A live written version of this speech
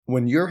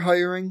When you're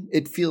hiring,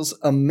 it feels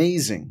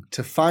amazing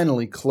to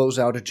finally close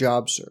out a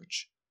job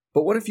search.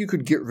 But what if you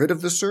could get rid of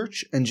the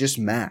search and just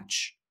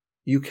match?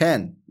 You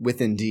can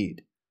with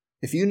Indeed.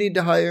 If you need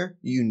to hire,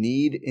 you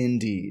need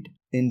Indeed.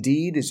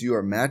 Indeed is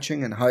your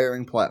matching and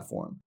hiring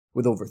platform.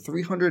 With over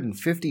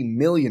 350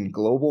 million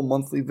global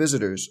monthly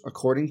visitors,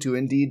 according to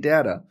Indeed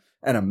data,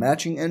 and a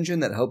matching engine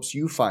that helps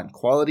you find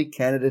quality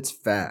candidates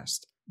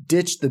fast.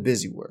 Ditch the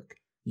busy work.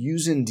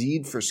 Use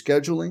Indeed for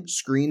scheduling,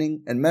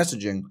 screening, and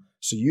messaging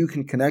so you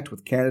can connect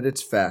with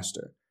candidates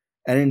faster.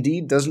 And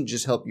Indeed doesn't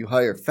just help you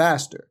hire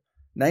faster.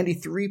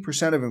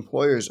 93% of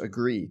employers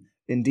agree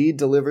Indeed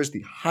delivers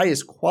the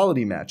highest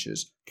quality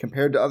matches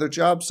compared to other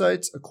job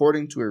sites,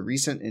 according to a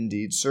recent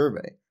Indeed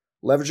survey.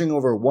 Leveraging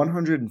over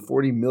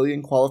 140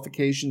 million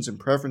qualifications and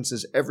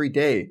preferences every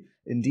day,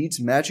 Indeed's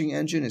matching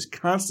engine is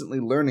constantly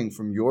learning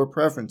from your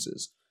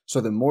preferences. So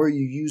the more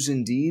you use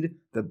Indeed,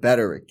 the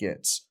better it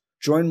gets.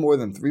 Join more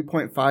than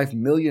 3.5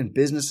 million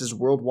businesses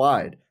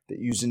worldwide that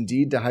use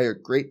Indeed to hire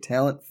great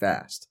talent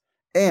fast.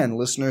 And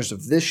listeners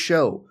of this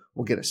show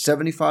will get a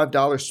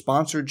 $75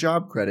 sponsored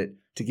job credit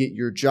to get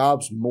your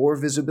jobs more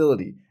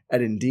visibility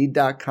at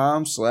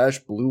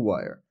Indeed.com/Blue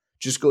Wire.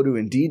 Just go to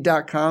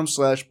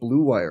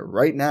Indeed.com/Blue Wire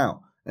right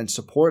now and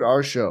support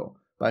our show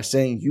by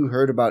saying you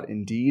heard about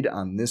Indeed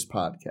on this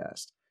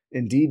podcast.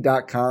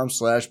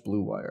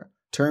 Indeed.com/Blue Wire.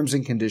 Terms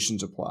and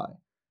conditions apply.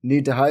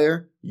 Need to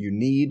hire? You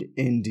need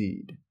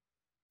Indeed.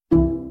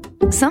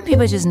 Some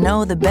people just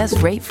know the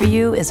best rate for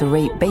you is a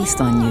rate based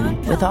on you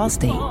with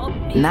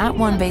Allstate. Not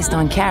one based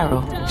on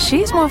Carol.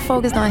 She's more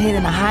focused on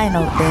hitting a high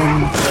note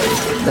than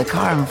the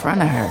car in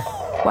front of her.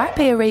 Why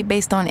pay a rate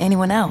based on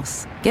anyone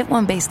else? Get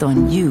one based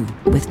on you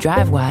with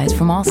DriveWise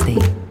from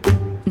Allstate.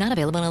 Not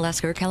available in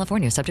Alaska or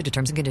California, subject to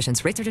terms and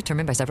conditions. Rates are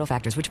determined by several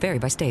factors, which vary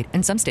by state.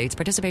 In some states,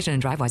 participation in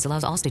DriveWise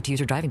allows Allstate to use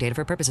your driving data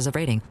for purposes of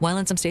rating. While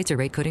in some states, your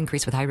rate could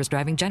increase with high-risk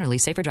driving. Generally,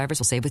 safer drivers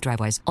will save with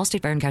DriveWise.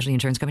 Allstate Fire and Casualty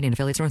Insurance Company and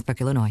affiliates, Northbrook,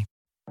 Illinois.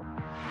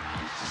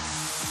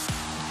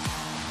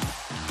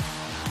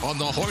 On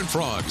the Horned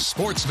Frogs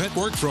Sports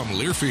Network from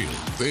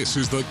Learfield, this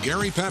is the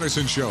Gary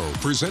Patterson Show,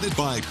 presented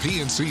by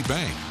PNC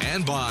Bank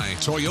and by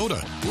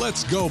Toyota.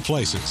 Let's go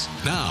places.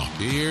 Now,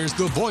 here's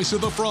the voice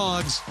of the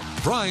Frogs,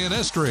 Brian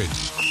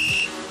Estridge.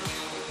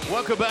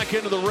 Welcome back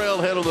into the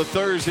Railhead on the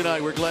Thursday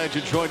night. We're glad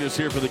you joined us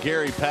here for the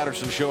Gary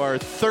Patterson Show, our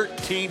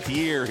 13th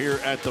year here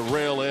at the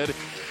Railhead.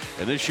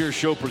 And this year's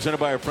show presented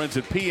by our friends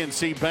at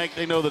PNC Bank.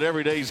 They know that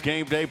every day is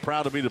game day.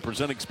 Proud to be the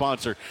presenting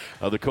sponsor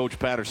of the Coach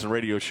Patterson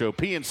Radio Show.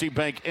 PNC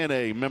Bank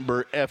NA,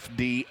 member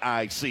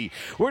FDIC.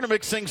 We're going to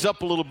mix things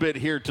up a little bit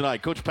here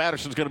tonight. Coach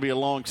Patterson's going to be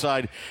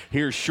alongside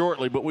here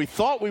shortly. But we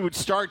thought we would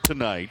start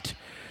tonight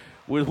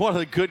with one of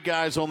the good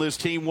guys on this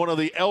team, one of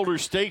the elder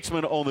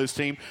statesmen on this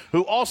team,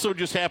 who also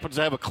just happens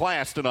to have a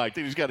class tonight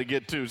that he's got to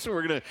get to. So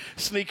we're going to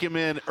sneak him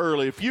in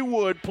early. If you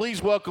would,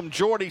 please welcome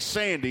Jordy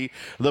Sandy,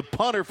 the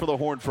punter for the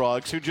Horned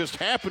Frogs, who just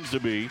happens to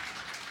be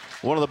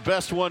one of the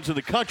best ones in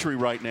the country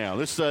right now.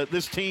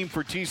 This team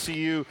for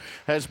TCU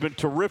has been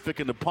terrific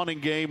in the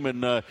punting game.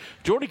 And,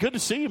 Jordy, good to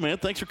see you, man.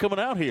 Thanks for coming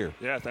out here.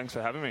 Yeah, thanks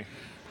for having me.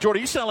 Jordy,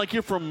 you sound like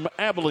you're from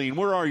Abilene.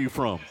 Where are you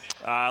from?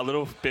 A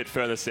little bit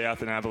further south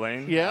than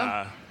Abilene.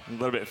 Yeah? A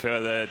little bit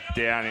further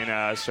down in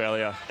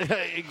Australia.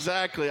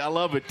 Exactly. I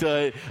love it.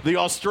 The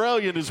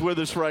Australian is with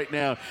us right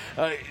now.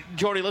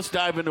 Jordy, let's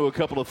dive into a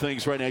couple of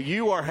things right now.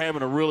 You are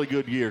having a really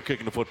good year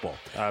kicking the football.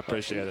 I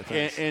appreciate it.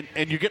 Thanks. And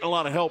you're getting a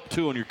lot of help,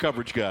 too, on your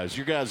coverage guys.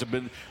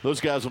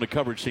 Those guys on the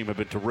coverage team have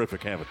been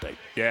terrific, haven't they?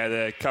 Yeah,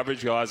 the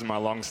coverage guys and my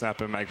long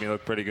snapper make me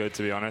look pretty good,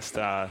 to be honest.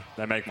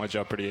 They make my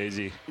job pretty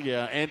easy.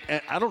 Yeah, and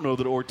I don't know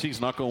that Ortiz,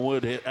 knock on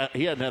wood,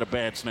 he hasn't had a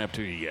bad snap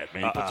to you yet,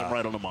 man. He puts him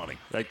right on the money.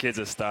 That kid's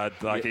a stud.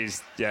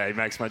 He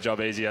makes my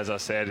job easy, as I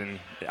said, and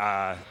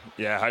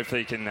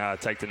hopefully he can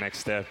take the next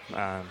step.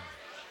 I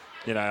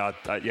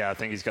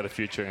think he's got a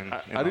future in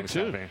I do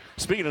too.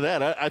 Speaking of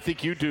that, I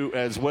think you do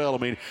as well. I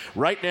mean,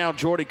 right now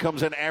Jordy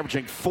comes in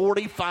averaging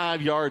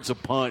 45 yards a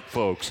punt,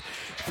 folks.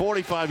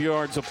 45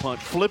 yards a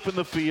punt, flipping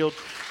the field.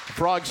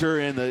 Frogs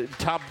are in the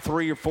top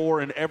 3 or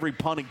 4 in every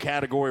punting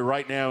category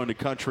right now in the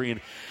country.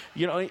 And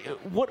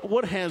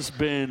what has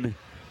been,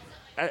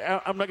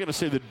 I'm not going to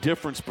say the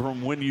difference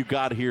from when you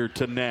got here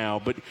to now,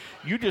 but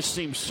you just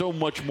seem so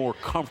much more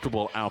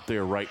comfortable out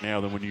there right now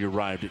than when you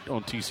arrived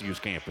on TCU's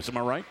campus. Am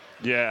I right?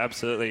 Yeah,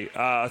 absolutely.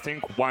 I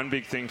think one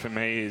big thing for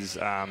me is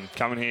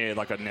coming here,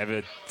 like I'd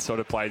never sort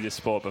of played this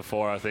sport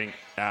before. I think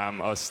I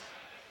was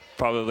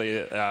probably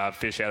a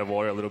fish out of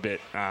water a little bit.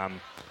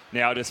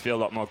 Now I just feel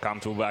a lot more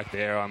comfortable back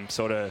there. I'm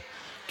sort of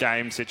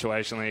game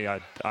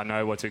situationally. I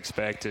know what to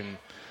expect and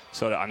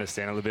sort of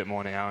understand a little bit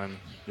more now. And,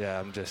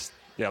 I'm just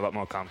a lot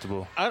more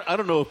comfortable. I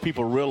don't know if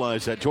people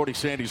realize that Jordy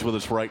Sandy's with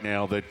us right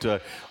now,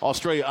 that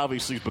Australia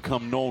obviously has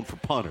become known for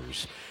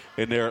punters.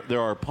 And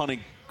there are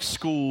punting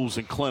schools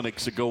and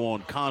clinics that go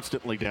on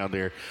constantly down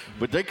there.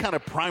 But they kind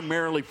of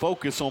primarily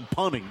focus on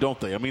punting, don't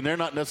they? I mean, they're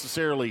not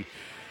necessarily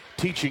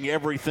teaching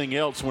everything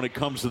else when it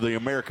comes to the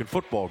American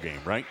football game,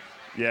 right?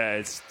 Yeah,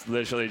 it's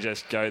literally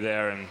just go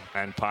there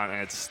and punt.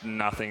 And it's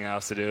nothing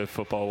else to do with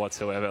football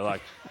whatsoever.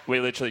 Like, we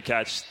literally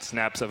catch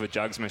snaps of a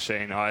jugs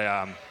machine.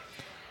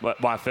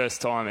 My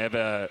first time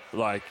ever,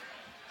 like,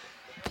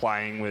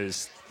 playing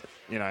was,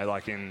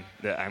 like in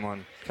the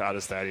Amon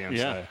Carter Stadium.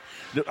 Yeah.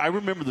 So. I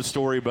remember the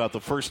story about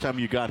the first time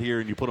you got here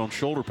and you put on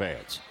shoulder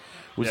pads.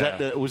 Was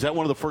that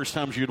one of the first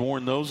times you'd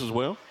worn those as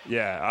well?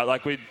 Yeah,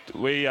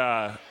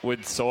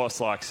 we'd source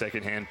like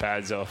secondhand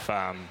pads off,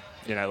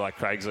 like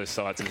Craigslist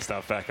sites and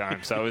stuff back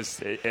home. So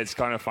it's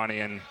kind of funny,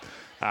 and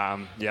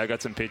I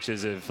got some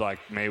pictures of like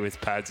me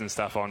with pads and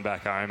stuff on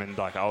back home, and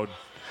like old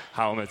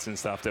helmets and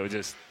stuff that were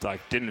just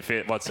like didn't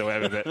fit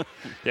whatsoever. But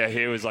yeah,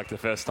 here was like the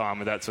first time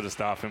with that sort of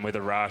stuff and with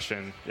a rush,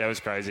 and it was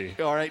crazy.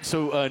 All right,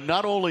 so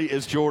not only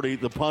is Jordy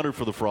the punter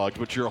for the Frogs,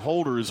 but you're a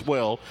holder as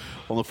well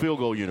on the field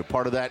goal unit,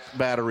 part of that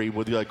battery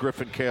with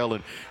Griffin Kell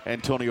and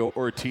Antonio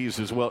Ortiz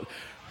as well.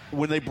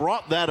 When they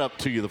brought that up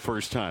to you the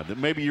first time, that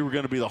maybe you were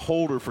going to be the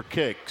holder for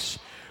kicks,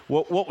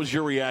 what was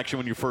your reaction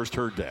when you first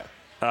heard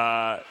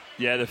that?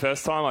 Yeah, the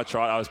first time I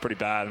tried, I was pretty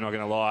bad. I'm not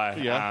going to lie.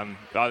 Yeah.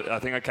 I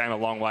think I came a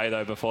long way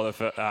though before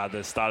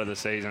the start of the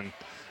season.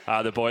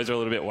 The boys were a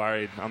little bit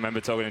worried. I remember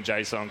talking to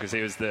Jason because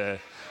he was the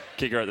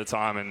kicker at the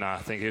time, and I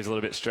think he was a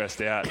little bit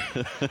stressed out.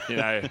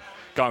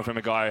 Going from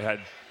a guy who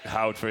had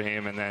held for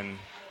him and then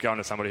going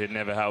to somebody who'd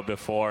never held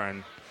before,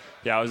 and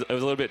it was a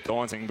little bit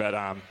daunting. But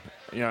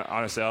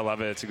honestly, I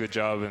love it. It's a good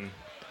job, and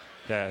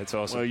yeah, it's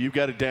awesome. Well, you've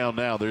got it down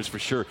now, there's for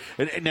sure.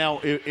 And now,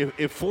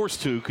 if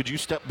forced to, could you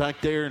step back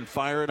there and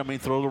fire it? I mean,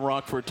 throw the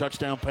rock for a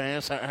touchdown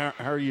pass? How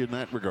are you in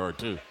that regard,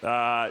 too?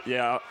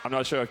 Yeah, I'm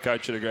not sure if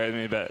Coach would agree with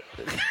me, but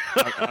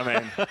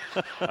I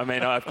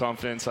have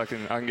confidence I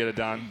can get it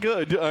done.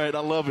 Good. All right, I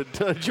love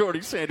it.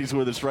 Jordy Sandy's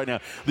with us right now.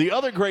 The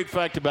other great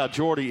fact about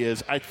Jordy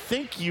is I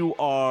think you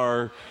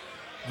are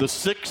the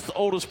 6th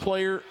oldest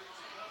player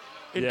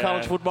in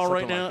college football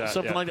right now?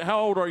 Something like that.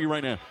 How old are you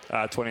right now?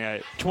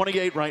 28.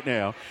 28 right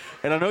now.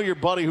 And I know your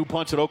buddy who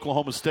punts at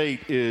Oklahoma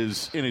State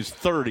is in his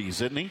 30s,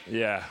 isn't he?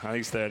 Yeah, I think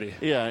he's 30.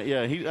 Yeah.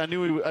 I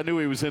knew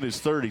he was in his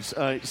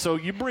 30s. So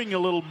you bring a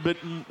little bit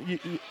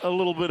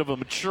of a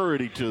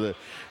maturity to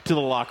the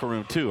locker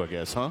room too, I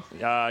guess, huh?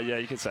 Yeah,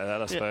 you could say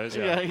that, I suppose.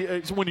 Yeah,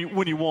 it's when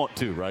you want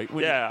to, right?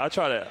 I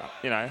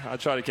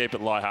try to keep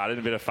it lighthearted,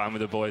 a bit of fun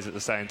with the boys at the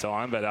same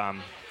time, but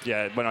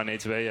when I need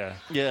to be, yeah.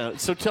 Yeah.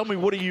 So tell me,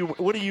 what are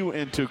you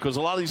into? Because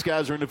a lot of these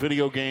guys are into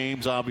video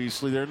games.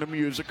 Obviously, they're into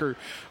music or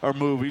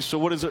movies. So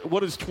what is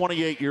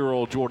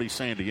 28-year-old Jordy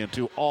Sandy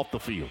into off the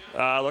field?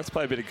 I like to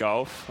play a bit of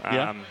golf.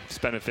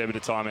 Spend a fair bit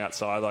of time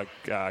outside, like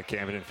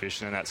camping and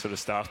fishing and that sort of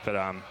stuff.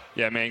 But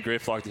me and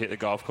Griff like to hit the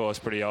golf course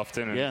pretty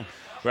often. And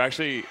we're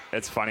actually,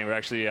 it's funny.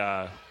 We're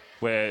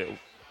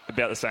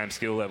about the same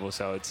skill level,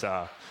 so it's.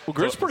 Well,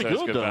 Griff's pretty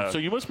good, though, so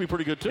you must be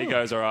pretty good, too. He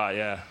goes all right,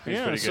 yeah.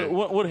 He's pretty so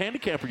good. What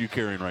handicap are you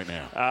carrying right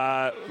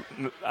now?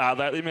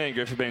 Lately, me and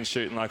Griff have been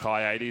shooting like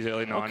high 80s,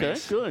 early 90s. Okay,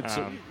 good.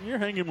 So you're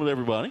hanging with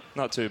everybody.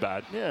 Not too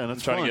bad. Yeah,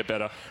 that's trying to get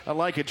better. I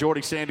like it.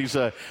 Jordy Sandy's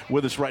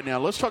with us right now.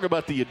 Let's talk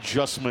about the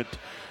adjustment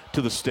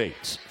to the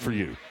States for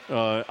you.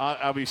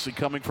 Obviously,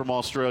 coming from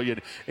Australia.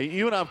 And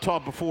you and I have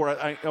talked before.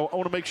 I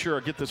want to make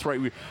sure I get this right.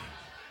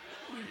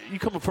 You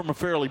coming from a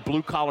fairly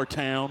blue-collar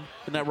town,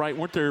 isn't that right?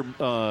 Weren't there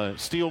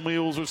steel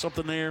mills or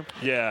something there?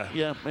 Yeah.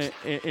 Yeah.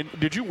 And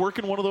did you work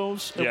in one of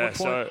those at one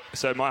point?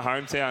 So my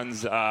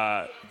hometown's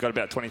got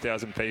about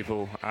 20,000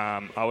 people.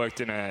 I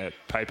worked in a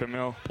paper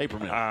mill. Paper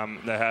mill.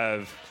 They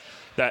have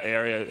that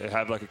area. They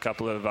have like a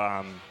couple of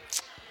I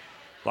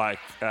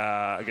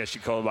guess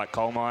you'd call it like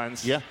coal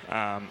mines. Yeah.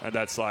 And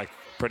that's like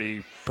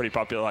pretty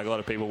popular. Like a lot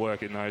of people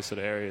work in those sort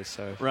of areas.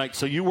 So right.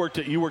 So you worked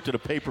at a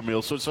paper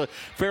mill. So it's a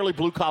fairly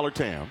blue collar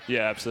town.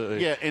 Yeah,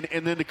 absolutely. Yeah,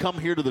 and then to come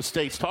here to the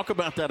States, talk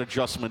about that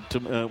adjustment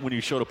to when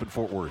you showed up in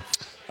Fort Worth.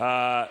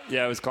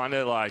 It was kind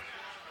of like,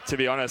 to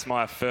be honest,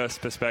 my first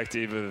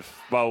perspective of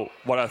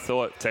what I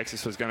thought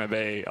Texas was going to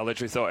be. I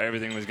literally thought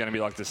everything was going to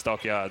be like the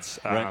stockyards.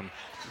 Right.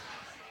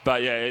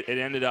 But yeah, it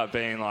ended up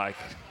being like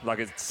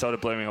it sort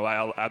of blew me away.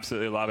 I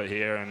absolutely love it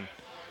here, and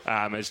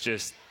it's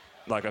just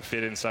like I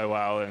fit in so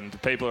well, and the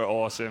people are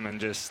awesome, and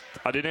just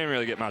I didn't even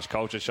really get much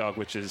culture shock,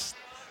 which is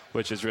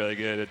really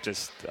good. It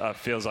just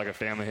feels like a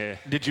family here.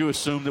 Did you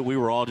assume that we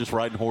were all just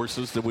riding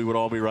horses, that we would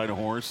all be riding a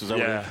horse? Is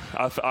that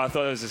I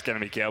thought it was just going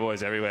to be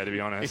cowboys everywhere, to be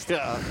honest.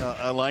 Yeah,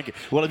 I like it.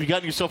 Well, have you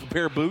gotten yourself a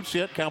pair of boots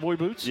yet, cowboy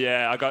boots?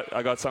 Yeah,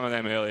 I got some of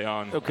them early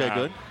on. Okay,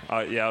 good.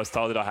 I was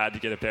told that I had to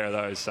get a pair of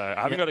those, so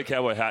I haven't got a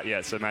cowboy hat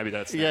yet, so maybe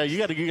that's next. Yeah, you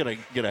got to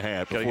get a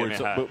hat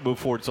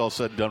before it's all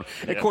said and done.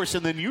 Yeah. Of course,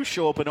 and then you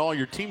show up and all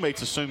your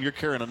teammates assume you're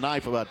carrying a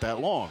knife about that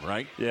long,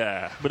 right?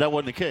 Yeah. But that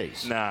wasn't the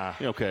case. Nah.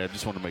 Okay, I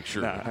just want to make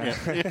sure. Nah.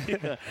 Yeah.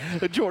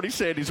 Jordy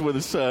Sandy's with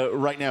us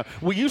right now.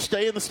 Will you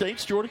stay in the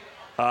States, Jordy?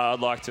 I'd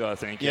like to, I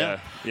think. Yeah.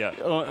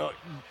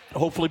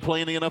 Hopefully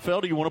play in the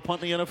NFL. Do you want to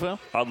punt in the NFL?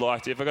 I'd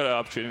like to. If I got an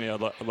opportunity,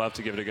 I'd love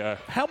to give it a go.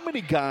 How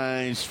many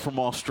guys from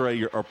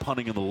Australia are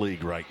punting in the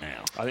league right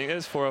now? I think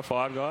there's 4 or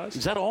 5 guys.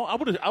 Is that all?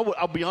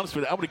 I'll be honest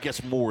with you. I would have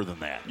guessed more than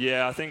that.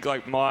 Yeah, I think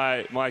like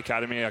my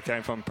academy, I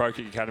came from Pro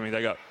Kick Academy.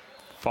 They got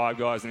 5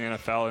 guys in the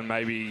NFL and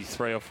maybe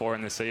 3 or 4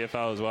 in the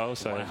CFL as well.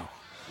 So.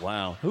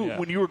 Wow. Yeah.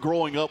 When you were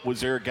growing up, was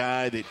there a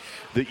guy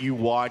that you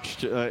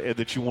watched and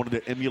that you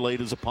wanted to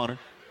emulate as a punter?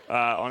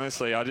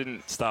 Honestly, I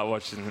didn't start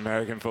watching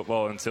American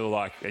football until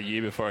like a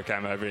year before I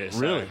came over here. So,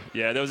 really?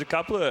 Yeah, there was a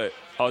couple of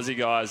Aussie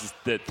guys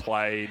that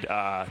played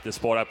the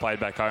sport I played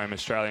back home,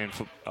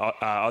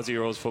 Aussie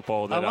rules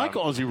football. That, I like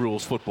Aussie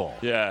rules football.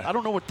 Yeah. I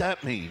don't know what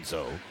that means,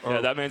 though.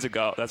 Yeah, that means a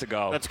goal. That's a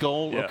goal. That's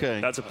goal? Yeah,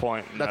 Okay. That's a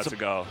point, and that's a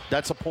goal.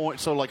 That's a point.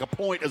 So, like, a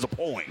point is a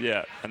point.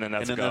 Yeah, and then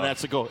that's a goal. And then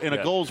that's a goal. And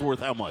a goal's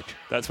worth how much?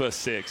 That's worth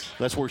 6.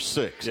 That's worth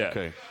 6. Yeah.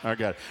 Okay. I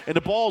got it. And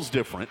the ball's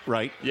different,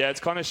 right? Yeah, it's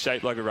kind of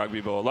shaped like a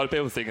rugby ball. A lot of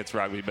people think it's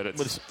rugby, but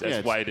it's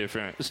way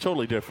different. It's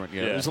totally different,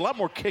 yeah. Yeah. There's a lot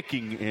more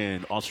kicking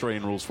in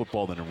Australian rules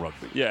football than in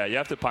rugby. Yeah, you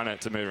have to punt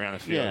it to move around the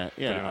field.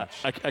 Yeah.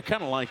 I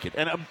kind of like it.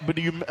 And but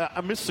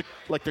I miss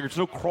there's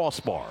no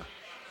crossbar,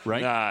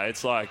 right? Nah,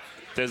 it's like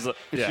it's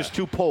just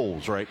 2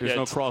 poles, right? There's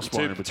no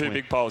crossbar in between. 2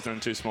 big poles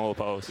and 2 smaller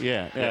poles.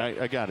 Yeah.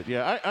 I got it.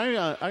 Yeah,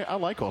 I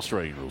like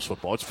Australian rules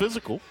football. It's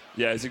physical.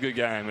 Yeah, it's a good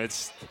game.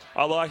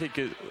 I like it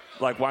 'cause,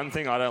 like, one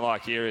thing I don't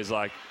like here is,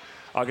 like,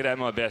 I could have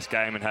my best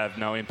game and have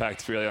no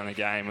impact really on the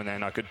game, and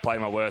then I could play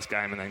my worst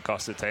game and then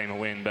cost the team a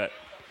win. But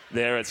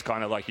there, it's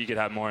kind of like you could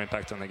have more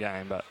impact on the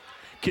game. But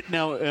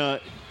now,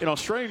 in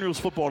Australian rules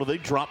football, do they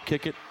drop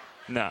kick it?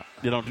 No.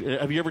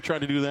 Have you ever tried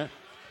to do that?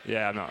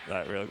 Yeah, I'm not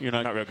that real. You're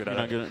not real good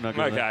at it. Not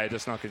I'm okay,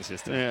 just not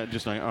consistent. Yeah,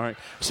 just not. All right.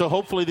 So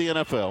hopefully the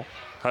NFL.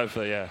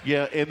 Hopefully, yeah.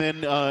 Yeah, and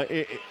then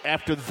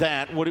after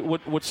that,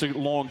 what's the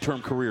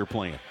long-term career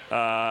plan?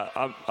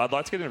 I'd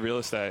like to get into real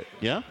estate.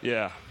 Yeah?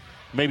 Yeah.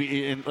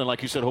 Maybe,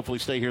 like you said, hopefully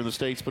stay here in the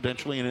States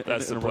potentially.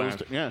 That's the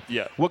plan.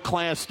 Yeah. What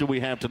class do we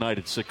have tonight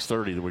at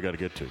 6:30 that we got to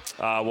get to?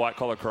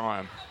 White-collar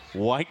crime.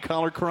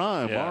 White-collar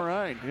crime. Yeah. All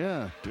right.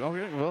 Yeah.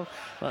 Okay. Well,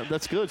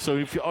 that's good.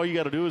 So all you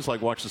got to do is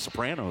like watch The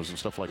Sopranos and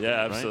stuff like that.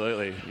 Yeah, right?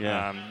 absolutely.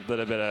 Yeah. A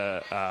little bit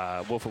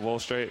of Wolf of Wall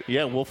Street.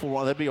 Yeah, Wolf of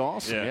Wall. That'd be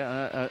awesome.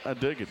 Yeah. I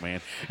dig it,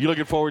 man. You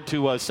looking forward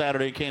to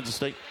Saturday in Kansas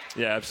State?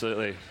 Yeah,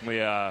 absolutely. We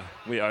owe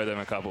them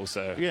a couple.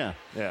 So yeah.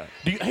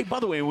 Hey,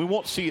 by the way, we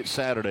won't see it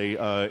Saturday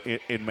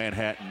in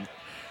Manhattan.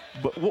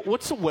 But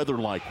what's the weather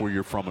like where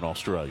you're from in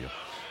Australia?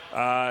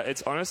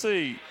 It's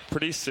honestly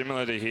pretty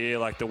similar to here.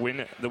 Like the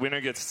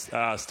winter gets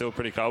still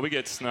pretty cold. We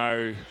get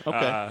snow,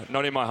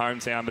 not in my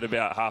hometown, but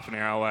about half an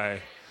hour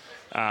away.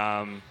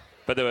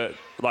 But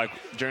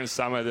during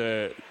summer,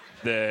 the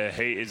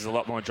heat is a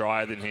lot more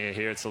drier than here.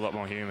 Here it's a lot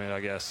more humid, I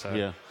guess. So.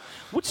 Yeah.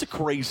 What's the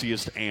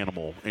craziest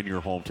animal in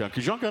your hometown?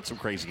 Because y'all got some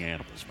crazy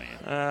animals,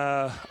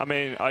 man. I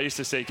mean, I used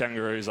to see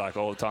kangaroos like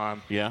all the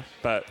time. Yeah.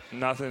 But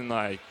nothing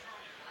like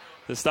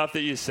the stuff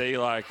that you see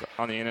like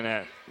on the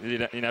internet.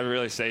 You never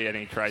really see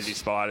any crazy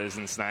spiders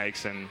and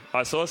snakes. And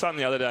I saw something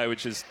the other day,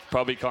 which is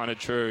probably kind of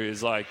true.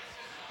 Is like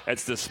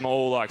it's the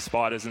small like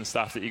spiders and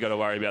stuff that you got to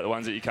worry about. The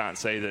ones that you can't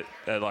see that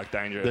are like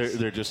dangerous.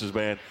 They're just as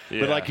bad.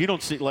 Yeah. But like you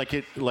don't see like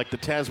the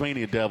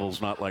Tasmania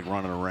devil's not like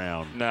running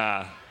around.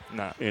 Nah.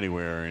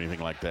 Anywhere or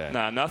anything like that.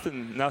 Nah,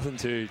 nothing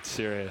too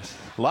serious.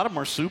 A lot of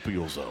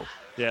marsupials though.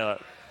 Yeah.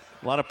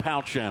 A lot of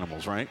pouch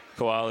animals, right?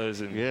 Koalas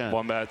and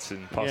wombats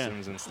and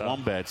possums and stuff.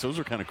 Wombats, those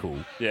are kind of cool.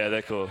 Yeah,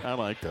 they're cool. I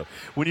like them.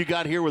 When you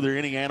got here, were there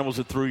any animals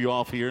that threw you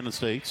off here in the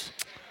States?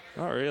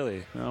 Not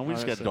really. No, we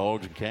just got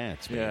dogs and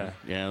cats, man.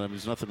 Yeah.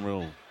 There's nothing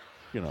real,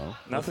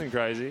 Nothing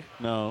crazy.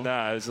 No.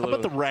 Nah, How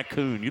about the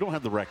raccoon? You don't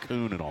have the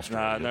raccoon in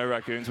Australia. Nah, no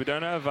raccoons. We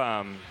don't have,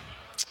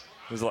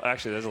 there's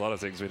a lot of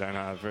things we don't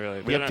have,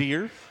 really. We have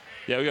deer?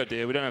 Yeah, we got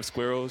deer. We don't have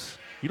squirrels.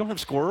 You don't have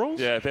squirrels?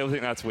 Yeah, people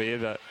think that's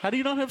weird, but... How do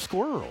you not have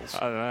squirrels?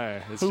 I don't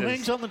know. Who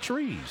hangs on the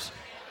trees?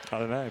 I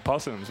don't know.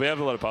 Possums. We have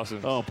a lot of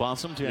possums. Oh,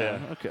 possums? Yeah.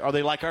 Okay. Are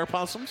they like our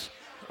possums?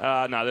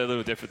 No, they're a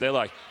little different. They're,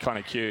 like, kind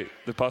of cute.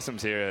 The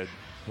possums here are,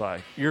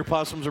 like... Your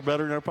possums are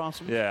better than our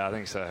possums? Yeah, I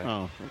think so.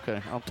 Oh,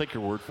 okay. I'll take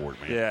your word for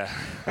it, man. Yeah.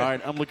 All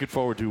right, I'm looking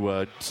forward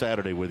to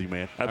Saturday with you,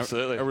 man.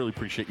 Absolutely. I really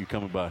appreciate you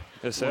coming by.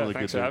 Yes, sir. Really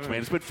Thanks good for having man.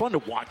 me. It's been fun to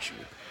watch you.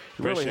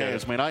 It really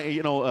has, man.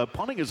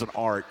 Punting is an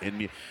art,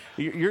 and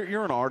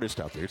you're an artist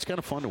out there. It's kind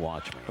of fun to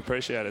watch, man.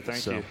 Appreciate it.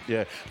 Thank you.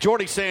 Yeah.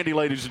 Jordy Sandy,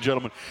 ladies and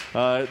gentlemen,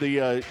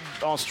 the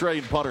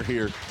Australian punter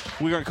here.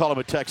 We're going to call him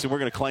a Texan. We're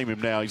going to claim him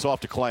now. He's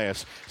off to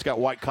class. He's got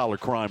white-collar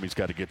crime he's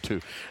got to get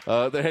to.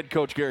 The head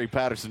coach, Gary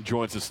Patterson,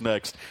 joins us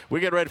next. We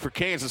get ready for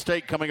Kansas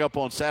State coming up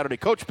on Saturday.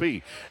 Coach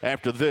P,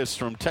 after this,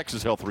 from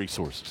Texas Health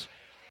Resources.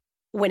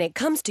 When it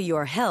comes to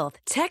your health,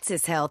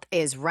 Texas Health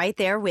is right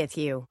there with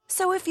you.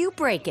 So if you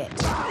break it,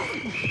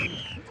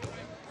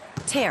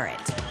 tear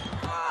it,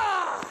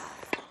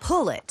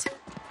 pull it,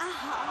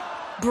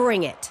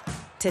 bring it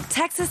to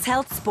Texas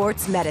Health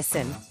Sports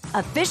Medicine,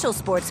 official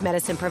sports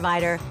medicine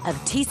provider of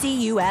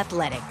TCU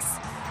Athletics.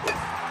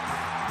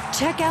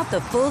 Check out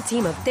the full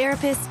team of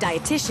therapists,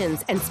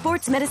 dietitians, and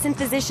sports medicine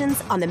physicians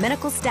on the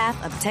medical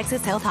staff of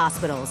Texas Health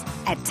Hospitals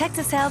at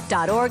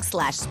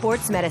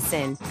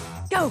texashealth.org/sportsmedicine.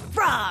 Go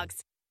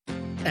Frogs!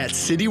 At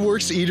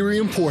CityWorks Eatery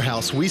and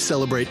Pourhouse, we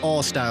celebrate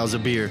all styles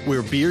of beer.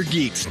 We're beer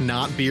geeks,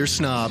 not beer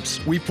snobs.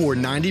 We pour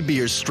 90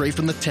 beers straight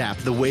from the tap,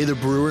 the way the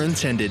brewer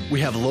intended. We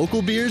have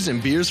local beers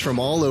and beers from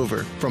all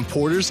over, from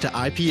porters to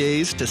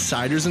IPAs to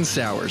ciders and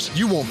sours.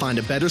 You won't find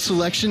a better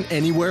selection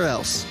anywhere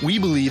else. We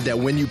believe that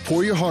when you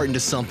pour your heart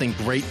into something,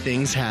 great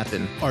things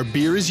happen. Our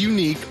beer is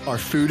unique, our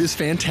food is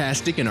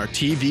fantastic, and our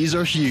TVs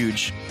are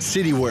huge.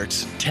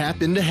 CityWorks,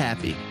 tap into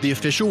happy, the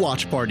official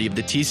watch party of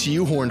the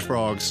TCU Horned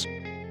Frogs.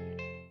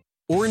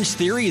 Orange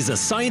Theory is a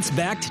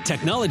science-backed,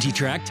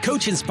 technology-tracked,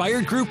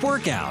 coach-inspired group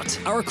workout.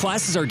 Our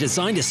classes are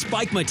designed to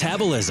spike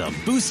metabolism,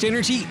 boost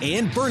energy,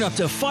 and burn up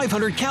to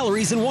 500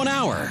 calories in 1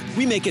 hour.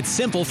 We make it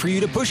simple for you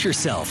to push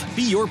yourself,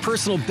 be your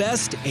personal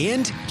best,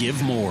 and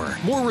give more.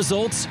 More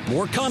results,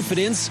 more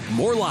confidence,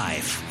 more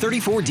life.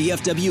 34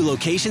 DFW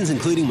locations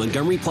including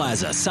Montgomery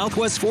Plaza,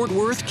 Southwest Fort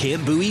Worth,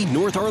 Camp Bowie,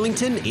 North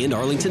Arlington, and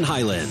Arlington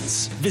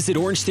Highlands. Visit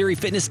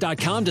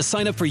OrangeTheoryFitness.com to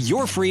sign up for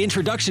your free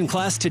introduction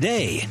class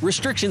today.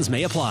 Restrictions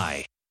may apply.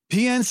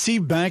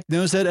 PNC Bank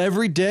knows that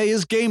every day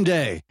is game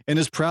day and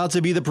is proud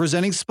to be the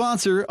presenting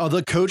sponsor of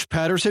the Coach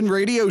Patterson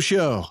Radio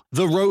Show.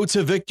 The road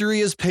to victory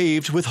is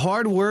paved with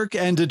hard work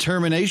and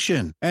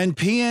determination, and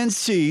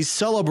PNC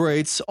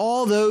celebrates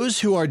all those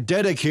who are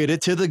dedicated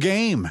to the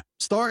game.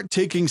 Start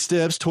taking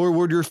steps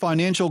toward your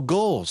financial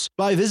goals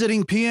by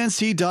visiting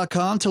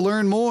PNC.com to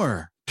learn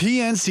more.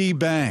 PNC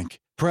Bank,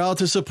 proud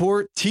to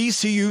support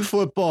TCU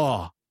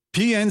football.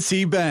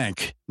 PNC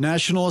Bank,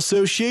 National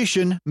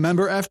Association,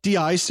 member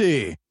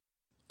FDIC.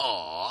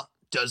 Aw,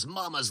 does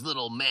Mama's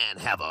little man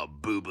have a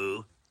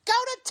boo-boo? Go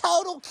to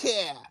Total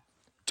Care.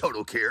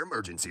 Total Care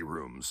Emergency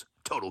Rooms.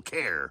 Total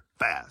Care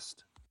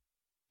Fast.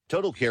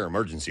 Total Care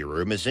Emergency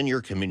Room is in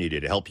your community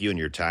to help you in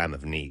your time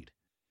of need.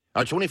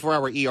 Our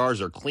 24-hour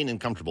ERs are clean and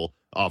comfortable,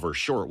 offer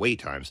short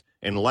wait times,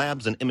 and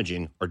labs and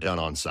imaging are done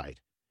on site.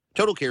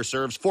 Total Care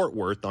serves Fort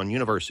Worth on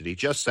University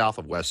just south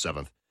of West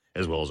 7th,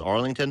 as well as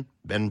Arlington,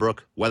 Benbrook,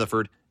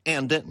 Weatherford,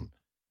 and Denton.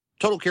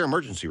 Total Care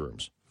Emergency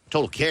Rooms.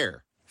 Total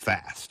Care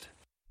Fast.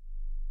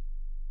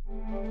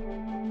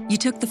 You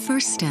took the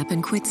first step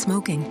and quit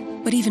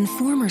smoking, but even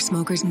former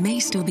smokers may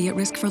still be at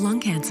risk for lung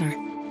cancer.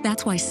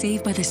 That's why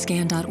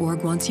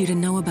SaveByTheScan.org wants you to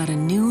know about a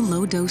new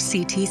low-dose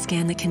CT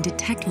scan that can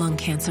detect lung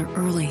cancer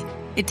early.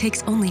 It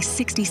takes only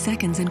 60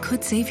 seconds and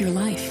could save your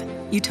life.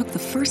 You took the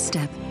first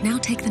step, now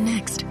take the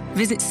next.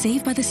 Visit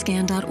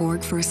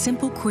SaveByTheScan.org for a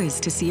simple quiz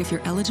to see if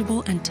you're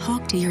eligible and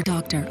talk to your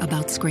doctor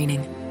about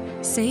screening.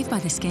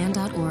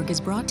 SaveByTheScan.org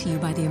is brought to you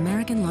by the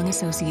American Lung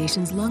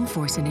Association's Lung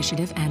Force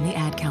Initiative and the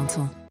Ad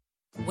Council.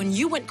 When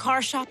you went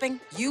car shopping,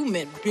 you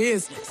meant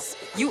business.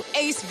 You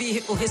aced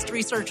vehicle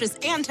history searches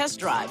and test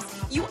drives.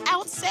 You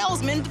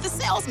out-salesmaned the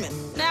salesman.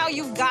 Now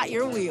you've got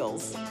your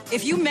wheels.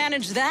 If you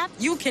manage that,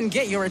 you can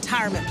get your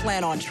retirement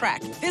plan on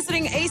track.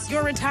 Visiting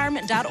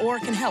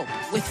aceyourretirement.org can help.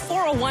 With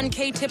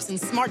 401k tips and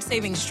smart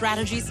saving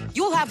strategies,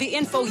 you'll have the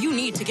info you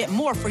need to get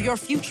more for your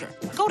future.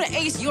 Go to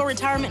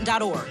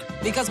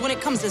aceyourretirement.org, because when it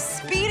comes to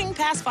speeding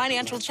past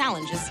financial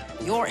challenges,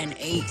 you're an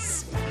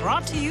ace.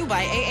 Brought to you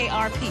by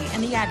AARP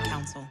and the Ad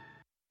Council.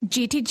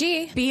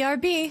 GTG,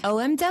 BRB,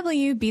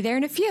 OMW, be there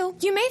in a few.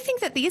 You may think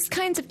that these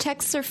kinds of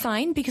texts are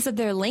fine because of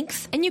their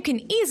length, and you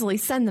can easily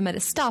send them at a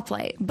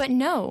stoplight. But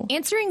no,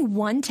 answering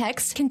one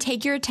text can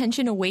take your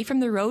attention away from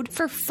the road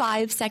for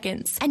 5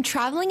 seconds. And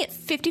traveling at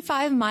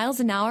 55 miles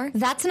an hour,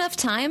 that's enough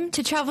time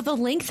to travel the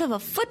length of a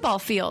football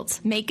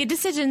field. Make good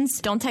decisions,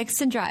 don't text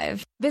and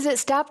drive. Visit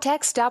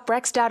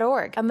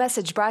StopTextStopWrecks.org, a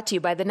message brought to you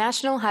by the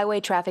National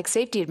Highway Traffic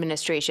Safety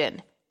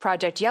Administration,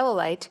 Project Yellow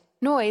Light,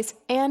 Noise,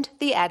 and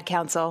the Ad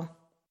Council.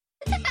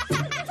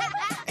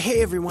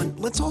 Hey everyone,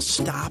 let's all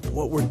stop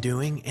what we're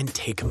doing and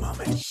take a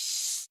moment.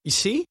 You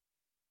see?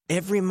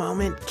 Every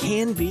moment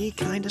can be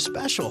kind of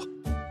special.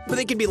 But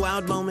they can be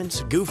loud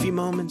moments, goofy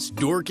moments,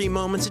 dorky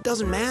moments, it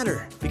doesn't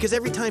matter. Because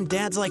every time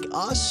dads like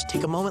us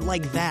take a moment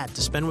like that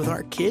to spend with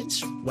our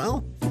kids,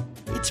 well,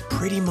 it's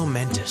pretty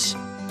momentous.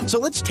 So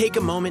let's take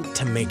a moment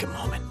to make a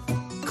moment.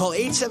 Call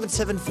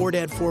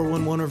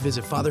 877-4DAD-411 or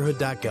visit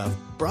fatherhood.gov.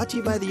 Brought to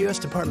you by the U.S.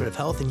 Department of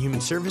Health and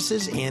Human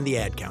Services and the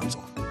Ad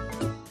Council.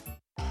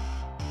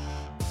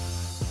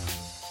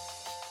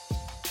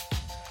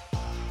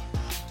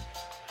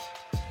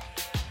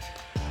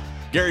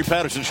 Gary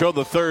Patterson Show,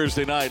 the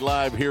Thursday night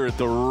live here at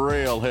the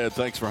Railhead.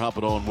 Thanks for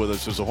hopping on with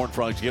us as the Horned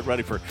Frogs get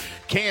ready for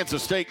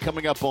Kansas State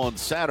coming up on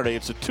Saturday.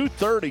 It's a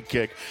 2:30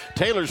 kick.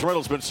 Taylor's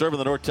Rentals been serving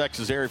the North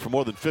Texas area for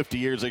more than 50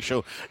 years. They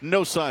show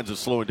no signs of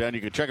slowing down.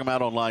 You can check them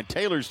out online,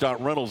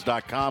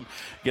 taylors.rentals.com.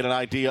 Get an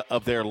idea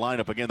of their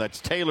lineup. Again, that's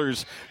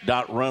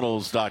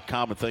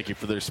taylors.rentals.com. And thank you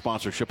for their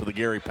sponsorship of the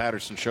Gary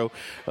Patterson Show.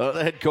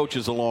 The head coach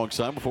is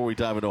alongside before we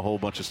dive into a whole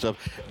bunch of stuff.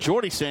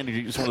 Jordy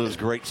Sandy is one of those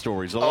great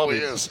stories. Oh, he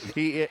is.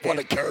 What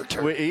a character.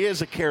 He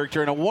is a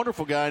character and a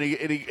wonderful guy,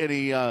 and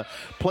he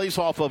plays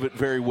off of it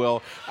very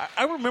well.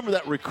 I remember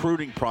that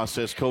recruiting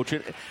process, Coach.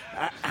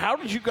 How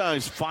did you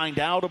guys find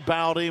out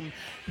about him?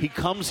 He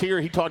comes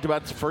here. He talked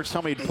about the first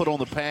time he'd put on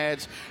the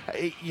pads.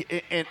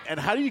 And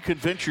how do you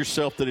convince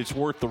yourself that it's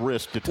worth the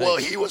risk to take? Well,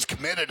 he was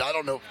committed. I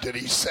don't know. Did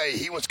he say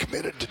he was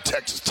committed to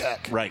Texas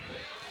Tech? Right.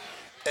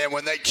 And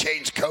when they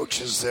changed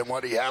coaches, then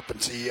what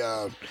happens?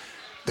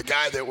 The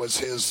guy that was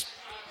his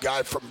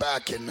guy from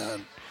back in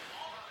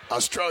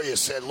Australia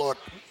said, look,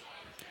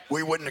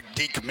 we wouldn't have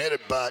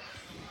decommitted,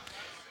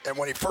 and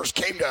when he first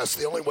came to us,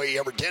 the only way he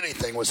ever did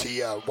anything was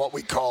he, what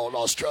we call in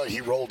Australia,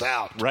 he rolled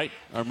out. Right,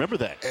 I remember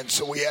that. And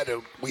so we had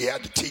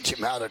to teach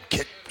him how to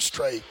kick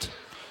straight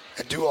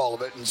and do all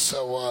of it. And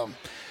so,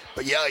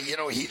 but yeah,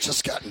 he's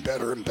just gotten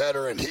better and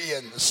better, and he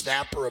and the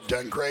snapper have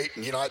done great.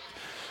 And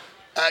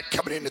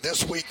coming into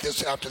this week,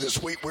 after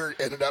this week, we're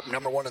ended up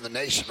number 1 in the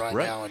nation right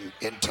now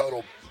in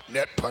total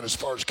net punt as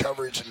far as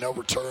coverage and no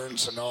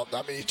returns and all.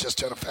 I mean, he's just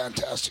done a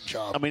fantastic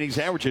job. I mean, he's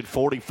averaging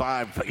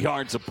 45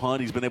 yards a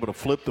punt. He's been able to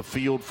flip the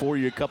field for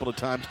you a couple of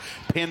times,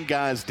 pin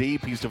guys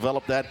deep. He's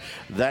developed that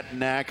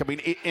knack. I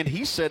mean, and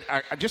he said,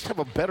 I just have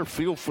a better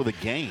feel for the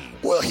game.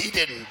 Well, he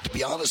didn't, to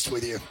be honest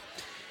with you.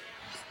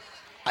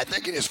 I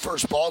think in his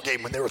first ball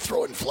game when they were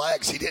throwing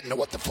flags, he didn't know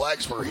what the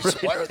flags were. He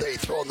said, why are they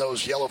throwing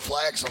those yellow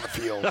flags on the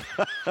field?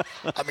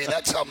 I mean,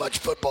 that's how much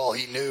football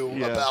he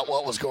knew about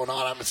what was going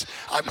on.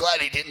 I'm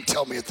glad he didn't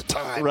tell me at the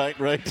time.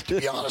 Right. To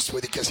be honest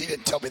with you, because he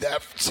didn't tell me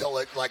that until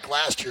like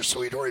last year,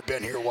 so he'd already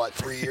been here,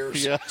 3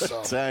 years? Yeah,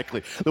 so.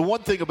 Exactly. The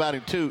one thing about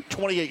him, too,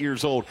 28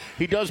 years old,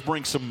 he does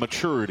bring some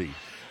maturity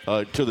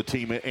to the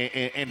team and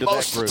to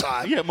most that group. Of the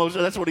time. Yeah,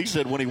 that's what he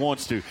said when he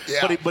wants to.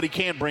 Yeah. But he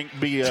can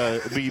be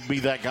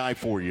that guy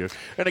for you.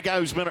 And a guy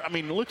who's been, I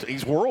mean, look,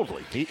 he's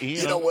worldly.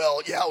 You know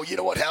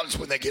what happens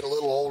when they get a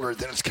little older,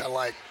 then it's kind of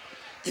like,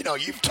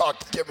 you've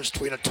talked the difference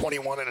between a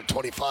 21 and a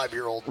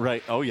 25-year-old.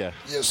 Right. Oh, yeah.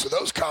 Yeah, so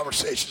those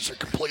conversations are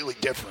completely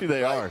different.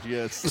 They right? are,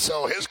 yes.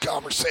 So his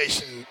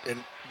conversation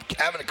and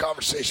having a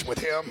conversation with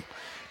him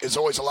is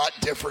always a lot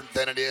different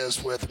than it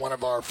is with one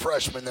of our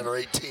freshmen that are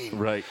 18.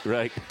 Right.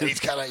 And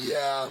he's kind of,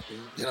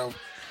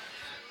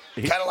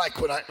 kind of like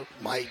when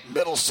my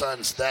middle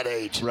son's that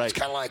age. Right. It's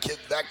kind of like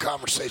that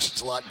conversation's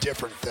a lot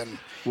different than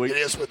it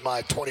is with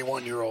my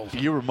 21-year-old.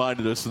 You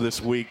reminded us this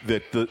week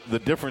that the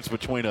difference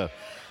between a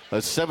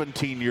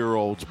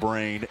 17-year-old's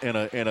brain and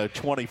a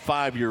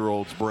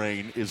 25-year-old's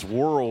brain is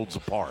worlds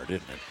apart,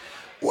 isn't it?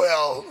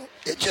 Well,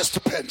 it just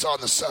depends on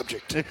the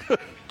subject.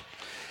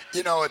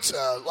 It's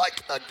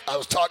like I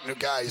was talking to a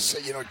guy. He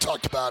said, he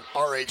talked about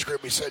our age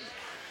group. He said,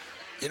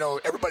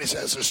 everybody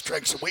has their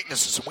strengths and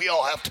weaknesses, and we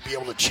all have to be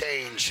able to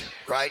change,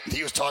 right? And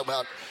he was talking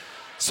about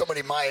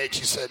somebody my age.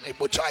 He said,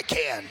 which I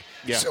can.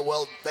 Yeah. He said,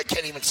 well, they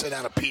can't even send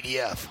out a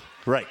PDF.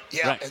 Right.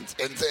 Yeah, right.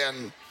 And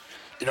then,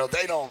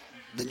 they don't.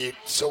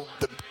 So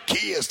the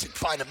key is to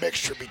find a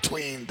mixture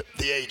between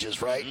the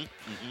ages, right?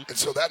 Mm-hmm. And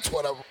so that's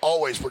what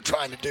we're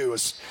trying to do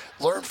is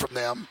learn from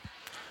them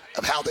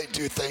of how they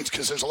do things,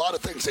 because there's a lot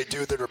of things they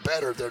do that are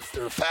better, they're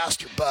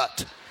faster,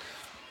 but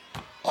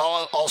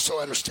I'll also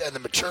understand the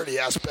maturity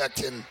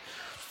aspect in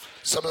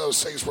some of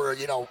those things where,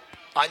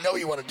 I know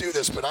you want to do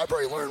this, but I've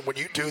already learned when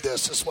you do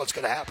this is what's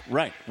going to happen.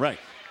 Right. And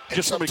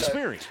just from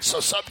experience. So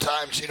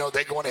sometimes,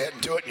 they go on ahead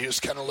and do it, and you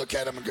just kind of look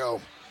at them and go,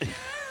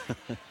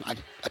 I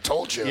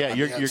told you. Yeah,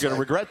 you're going to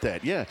regret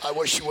that, yeah. I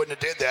wish you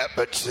wouldn't have did that,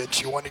 but since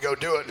you wanted to go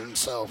do it, and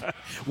so.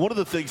 One of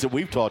the things that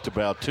we've talked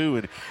about,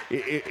 too,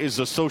 is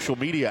the social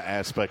media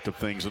aspect of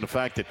things, and the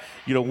fact that,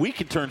 we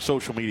can turn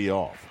social media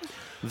off.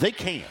 They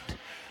can't.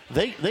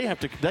 They have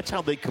to. That's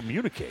how they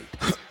communicate,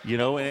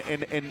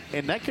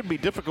 and that can be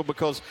difficult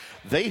because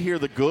they hear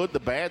the good,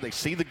 the bad. They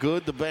see the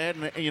good, the bad,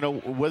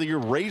 and whether you're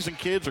raising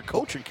kids or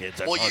coaching kids.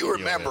 That's well, you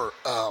remember,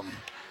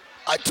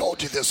 I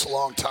told you this a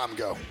long time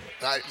ago.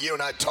 You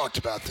and I talked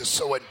about this.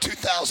 So in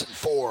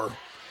 2004,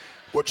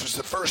 which was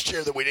the first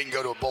year that we didn't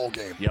go to a bowl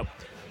game. Yep.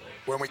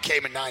 When we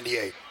came in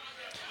 '98,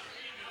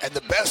 and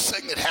the best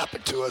thing that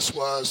happened to us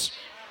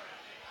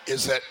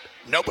is that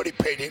nobody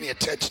paid any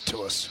attention to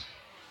us.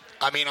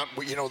 I mean,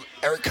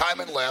 Eric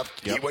Hyman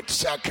left. Yep. He went to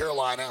South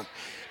Carolina,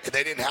 and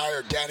they didn't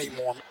hire Danny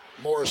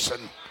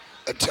Morrison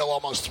until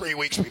almost 3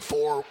 weeks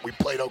before we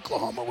played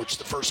Oklahoma, which is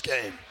the first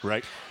game.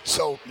 Right.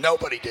 So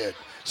nobody did.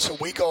 So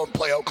we go and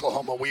play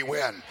Oklahoma, we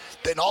win.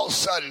 Then all of a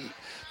sudden,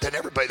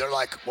 everybody, they're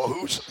like, well,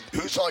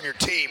 who's on your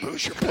team?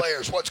 Who's your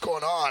players? What's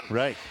going on?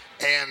 Right.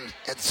 And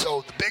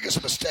so the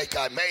biggest mistake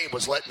I made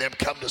was letting them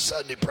come to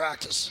Sunday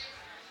practice.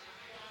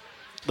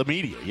 The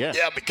media, yeah.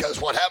 Yeah, because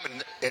what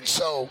happened, and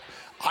so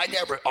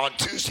on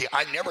Tuesday,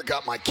 I never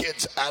got my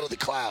kids out of the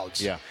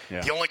clouds. Yeah.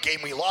 The only game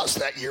we lost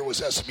that year was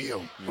SMU.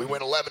 Mm-hmm. We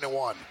went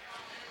 11-1.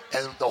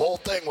 And the whole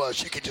thing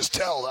was, you could just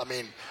tell, I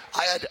mean,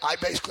 I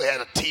basically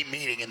had a team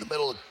meeting in the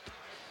middle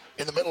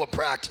of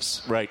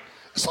practice. Right.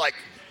 It's like,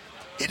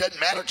 it doesn't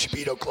matter if you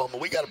beat Oklahoma.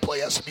 We got to play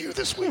SMU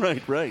this week.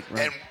 Right.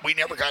 And we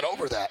never got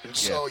over that. And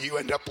so you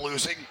end up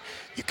losing.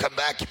 You come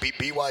back, you beat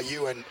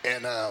BYU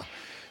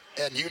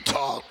and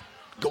Utah,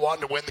 go on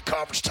to win the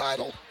conference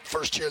title,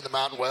 first year in the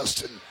Mountain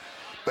West, and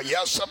But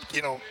yeah,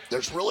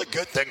 there's really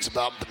good things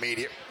about the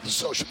media, the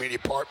social media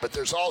part, but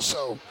there's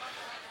also,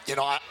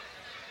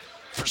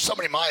 for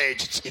somebody my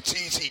age, it's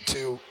easy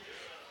to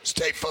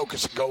stay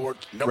focused and go,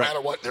 no matter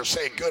what they're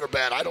saying, good or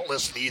bad, I don't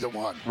listen to either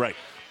one. Right.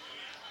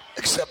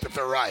 Except if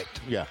they're right.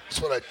 Yeah.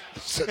 That's what I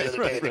said the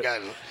other day. The guy,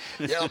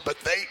 but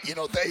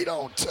they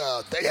don't,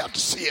 they have to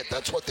see it.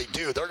 That's what they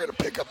do. They're going to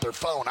pick up their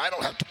phone. I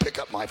don't have to pick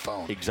up my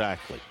phone.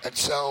 Exactly. And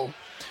so,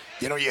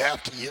 you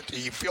have to,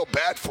 you feel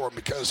bad for them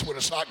because when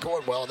it's not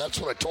going well, and that's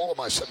what I told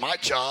them. I said, my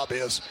job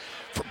is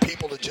for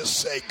people to just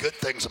say good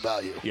things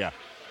about you. Yeah.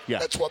 Yeah.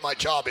 That's what my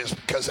job is,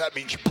 because that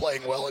means you're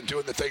playing well and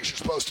doing the things you're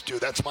supposed to do.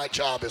 That's my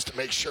job, is to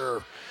make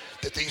sure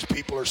that these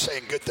people are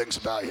saying good things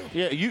about you.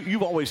 Yeah,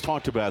 you've always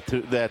talked about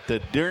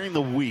that during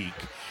the week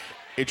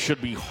it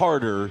should be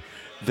harder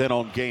than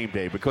on game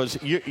day, because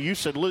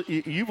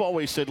you've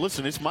always said,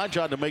 listen, it's my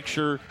job to make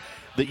sure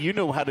that you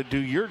know how to do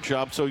your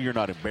job so you're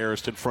not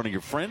embarrassed in front of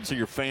your friends or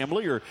your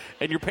family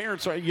and your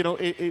parents. Are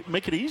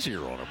make it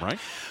easier on them, right?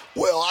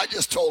 Well, I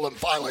just told them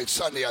finally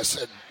Sunday, I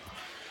said,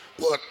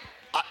 look,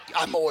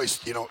 I'm always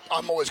going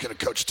to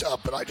coach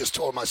tough, but I just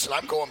told him, I said,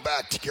 I'm going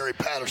back to Gary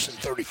Patterson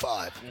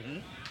 35. Mm-hmm.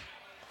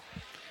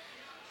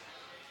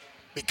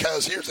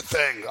 Because here's the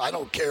thing, I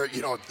don't care,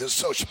 this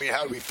social media,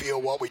 how do we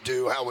feel, what we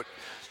do,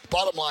 the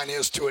bottom line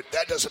is to it,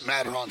 that doesn't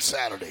matter on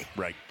Saturday.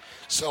 Right.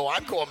 So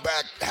I'm going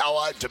back how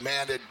I've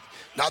demanded,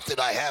 not that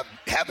I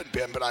haven't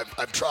been, but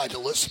I've tried to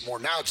listen more.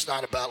 Now it's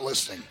not about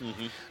listening.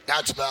 Mm-hmm. Now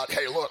it's about,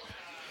 hey, look,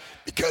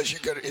 because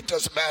it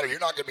doesn't matter. You're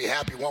not going to be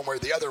happy one way or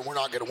the other, and we're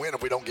not going to win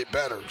if we don't get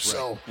better. Right.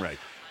 So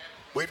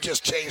we've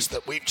just changed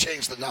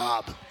the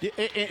knob.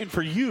 And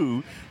for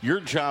you,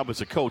 your job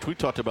as a coach, we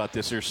talked about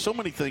this. There's so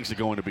many things that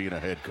go into being a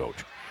head coach.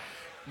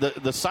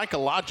 The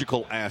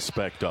psychological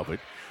aspect of it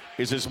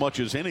is as much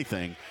as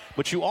anything,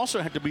 but you also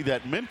have to be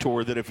that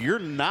mentor that if you're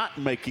not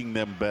making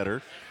them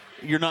better,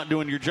 you're not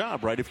doing your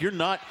job, right? If you're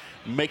not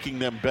making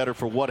them better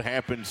for what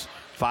happens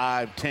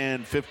 5,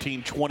 10,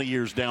 15, 20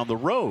 years down the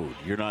road,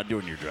 you're not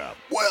doing your job.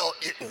 Well,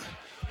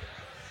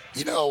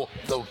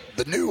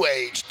 the new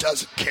age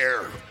doesn't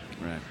care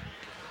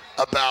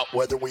about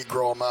whether we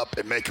grow them up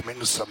and make them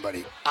into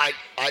somebody. I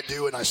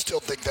do, and I still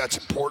think that's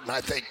important.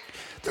 I think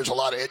there's a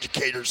lot of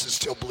educators that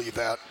still believe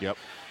that. Yep.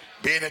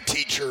 Being a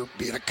teacher,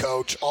 being a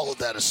coach, all of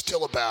that is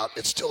still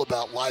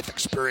about life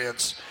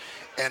experience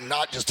and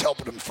not just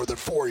helping them for their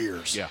 4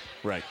 years. Yeah,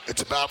 right.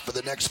 It's about for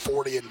the next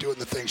 40 and doing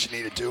the things you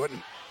need to do. And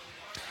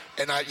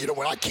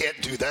when I can't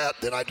do that,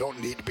 then I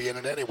don't need to be in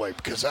it anyway,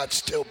 because that's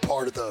still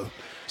part of the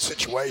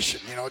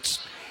situation.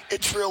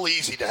 It's real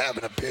easy to have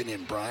an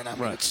opinion, Brian. I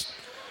mean,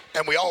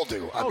 and we all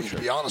do. I mean, to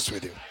be honest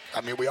with you.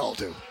 I mean, we all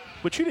do.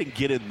 But you didn't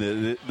get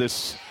in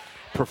this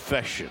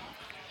profession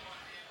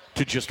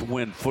to just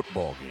win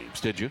football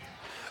games, did you?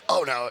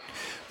 Oh, no.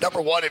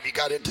 Number one, if you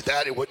got into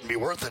that, it wouldn't be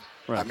worth it.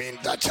 Right. I mean,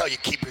 that's how you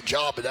keep your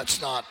job, but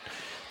that's not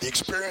the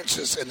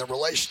experiences and the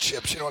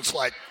relationships. It's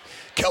like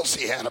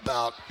Kelsey had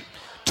about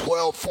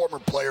 12 former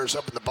players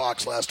up in the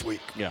box last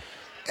week. Yeah.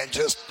 And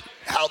just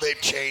how they've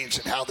changed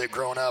and how they've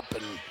grown up.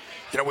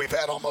 And, we've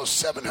had almost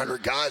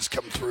 700 guys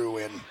come through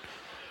in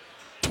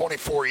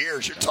 24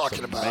 years. You're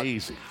talking about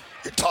amazing.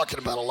 You're talking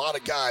about a lot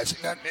of guys.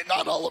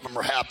 Not all of them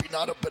are happy,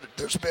 but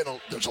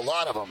there's a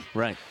lot of them.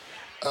 Right.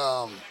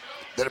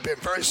 That have been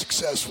very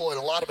successful, and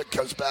a lot of it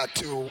comes back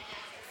to,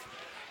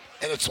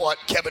 and it's what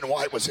Kevin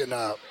White was in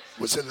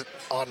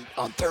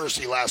on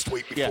Thursday last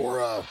week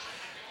before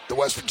the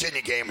West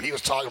Virginia game, and he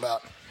was talking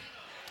about,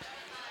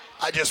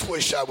 I just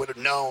wish I would have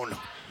known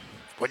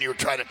when you were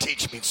trying to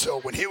teach me. So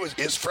when he was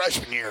his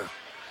freshman year,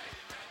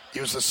 it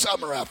was the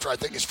summer after I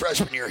think his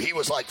freshman year, he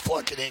was like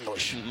flunking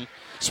English. Mm-hmm.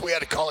 So we had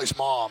to call his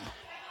mom.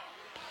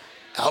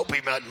 I hope he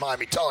didn't mind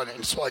me telling it.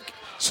 It's like,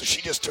 so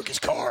she just took his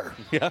car.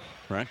 Yeah,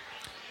 right.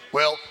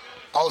 Well,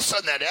 all of a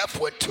sudden that F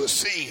went to a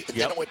C, and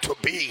then it went to a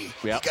B.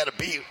 Yep. He got a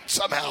B.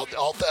 Somehow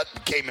all that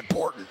became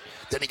important.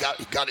 Then he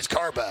got his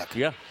car back.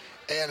 Yeah.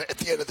 And at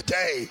the end of the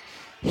day,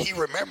 he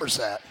remembers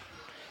that.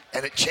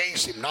 And it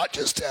changed him, not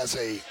just as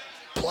a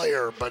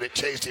player, but it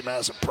changed him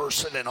as a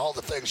person and all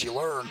the things you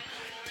learn.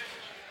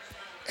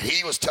 And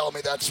he was telling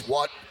me that's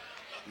what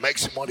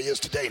makes him what he is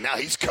today. Now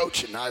he's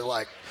coaching.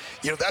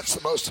 That's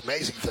the most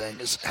amazing thing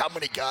is how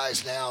many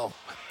guys now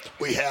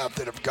we have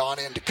that have gone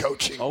into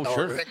coaching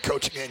or in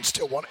coaching and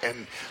still want,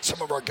 and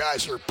some of our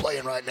guys are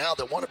playing right now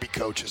that want to be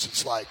coaches.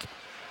 It's like,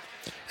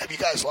 have you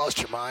guys lost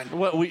your mind?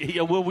 Well,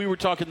 we were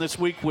talking this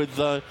week with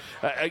a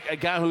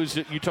guy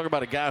you talk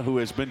about a guy who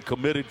has been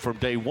committed from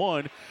day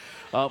one,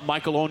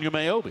 Michael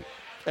Onyemaeobi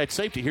at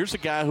safety. Here's a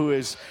guy who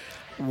has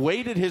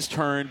waited his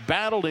turn,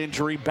 battled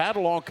injury,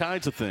 battled all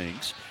kinds of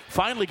things,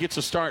 finally gets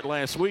a start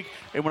last week.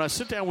 And when I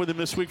sit down with him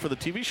this week for the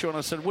TV show and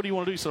I said, what do you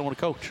want to do? He said, I want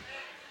to coach.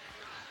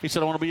 He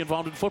said, I want to be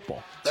involved in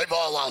football. They've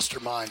all lost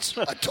their minds.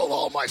 I told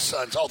all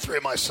three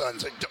of my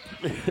sons.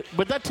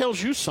 But that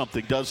tells you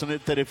something, doesn't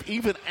it? That if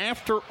even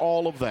after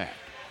all of that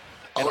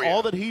and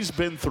all that he's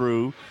been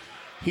through,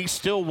 he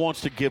still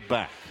wants to give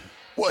back.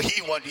 Well,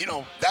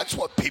 that's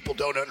what people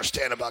don't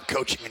understand about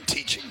coaching and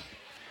teaching.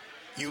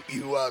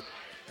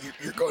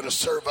 You're going to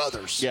serve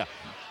others. Yeah.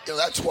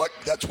 that's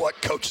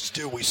what coaches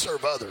do. We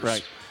serve others.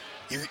 Right.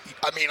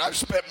 I've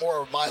spent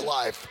more of my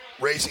life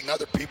raising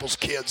other people's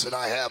kids than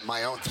I have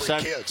my own three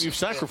kids. You've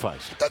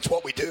sacrificed. And that's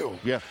what we do.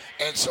 Yeah.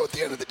 And so at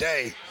the end of the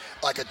day,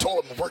 like I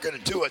told them, if we're going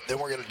to do it, then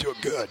we're going to do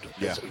it good.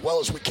 Yeah. As well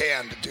as we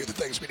can to do the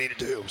things we need to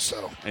do.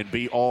 So. And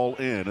be all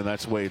in, and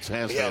that's the way it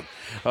has been.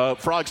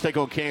 Frogs take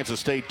on Kansas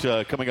State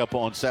coming up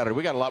on Saturday.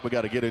 We got a lot we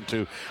got to get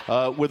into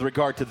with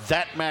regard to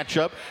that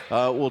matchup.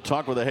 We'll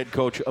talk with the head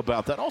coach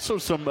about that. Also,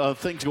 some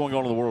things going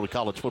on in the world of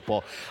college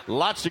football.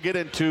 Lots to get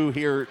into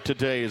here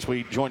today as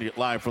we join you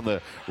live from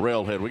the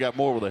Railhead. We got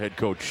more with the head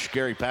coach,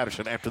 Gary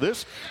Patterson, after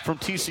this from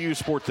TCU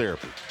Sport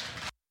Therapy.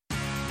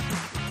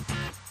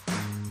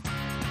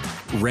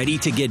 Ready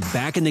to get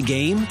back in the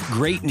game?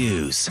 Great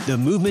news. The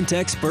movement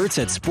experts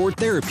at Sport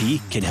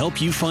Therapy can help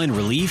you find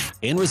relief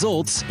and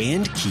results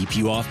and keep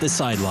you off the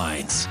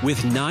sidelines.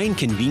 With 9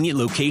 convenient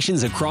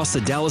locations across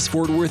the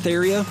Dallas-Fort Worth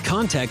area,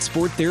 contact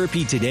Sport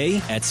Therapy today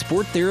at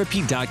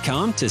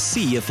sporttherapy.com to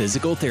see a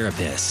physical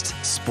therapist.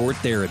 Sport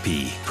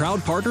Therapy,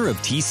 proud partner of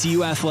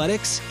TCU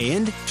Athletics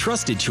and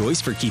trusted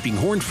choice for keeping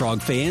Horned Frog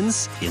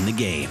fans in the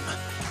game.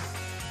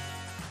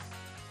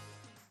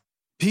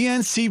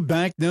 PNC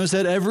Bank knows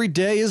that every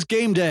day is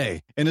game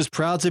day and is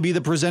proud to be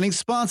the presenting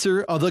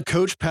sponsor of the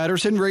Coach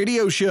Patterson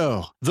Radio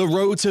Show. The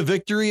road to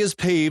victory is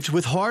paved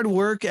with hard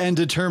work and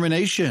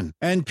determination,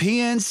 and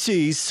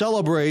PNC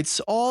celebrates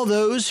all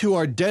those who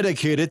are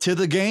dedicated to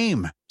the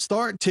game.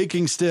 Start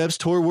taking steps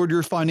toward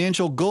your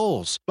financial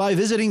goals by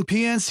visiting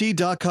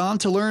PNC.com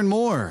to learn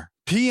more.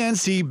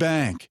 PNC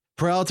Bank,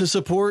 proud to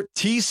support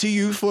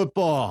TCU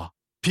football.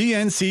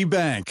 PNC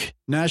Bank,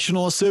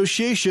 National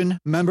Association,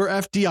 member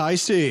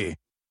FDIC.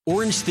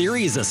 Orange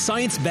Theory is a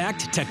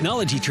science-backed,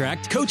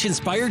 technology-tracked,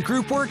 coach-inspired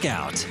group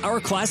workout.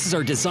 Our classes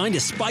are designed to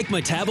spike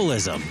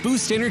metabolism,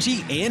 boost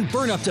energy, and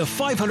burn up to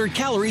 500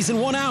 calories in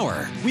 1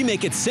 hour. We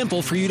make it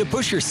simple for you to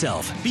push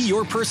yourself, be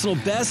your personal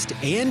best,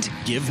 and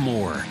give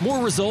more.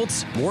 More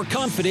results, more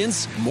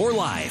confidence, more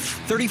life.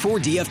 34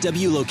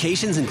 DFW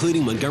locations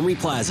including Montgomery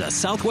Plaza,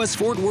 Southwest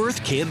Fort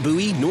Worth, Camp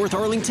Bowie, North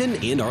Arlington,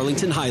 and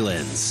Arlington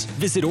Highlands.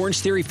 Visit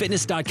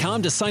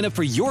OrangeTheoryFitness.com to sign up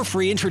for your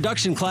free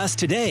introduction class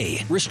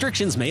today.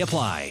 Restrictions may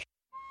apply.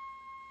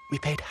 We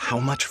paid how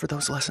much for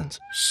those lessons?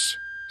 Shh,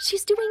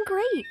 she's doing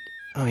great.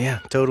 Oh, yeah,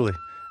 totally.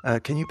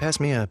 Can you pass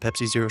me a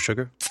Pepsi Zero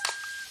Sugar?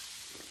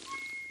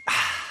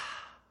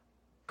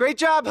 Great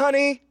job,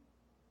 honey!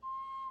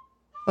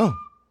 Oh,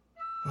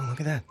 look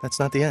at that. That's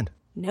not the end.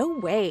 No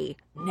way.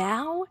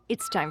 Now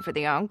it's time for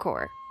the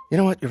encore. You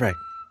know what? You're right.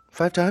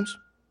 5 times?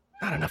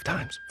 Not enough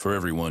times. For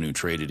everyone who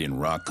traded in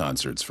rock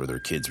concerts for their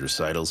kids'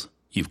 recitals,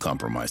 you've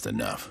compromised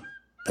enough.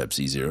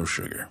 Pepsi Zero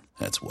Sugar.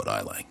 That's what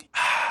I like.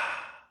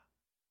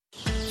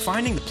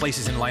 Finding the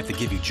places in life that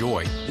give you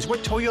joy is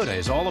what Toyota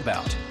is all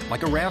about.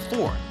 Like a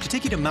RAV4 to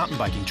take you to mountain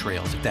biking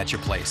trails if that's your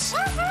place.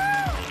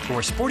 Or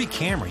a sporty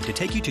Camry to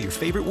take you to your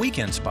favorite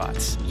weekend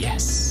spots.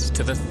 Yes,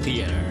 to the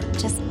theater.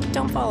 Just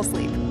don't fall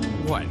asleep.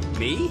 What,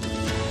 me?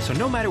 So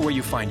no matter where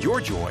you find your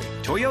joy,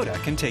 Toyota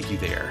can take you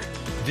there.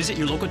 Visit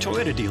your local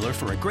Toyota dealer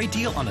for a great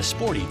deal on the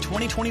sporty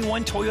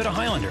 2021 Toyota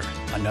Highlander.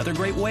 Another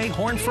great way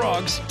Horned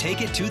Frogs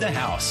take it to the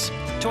house.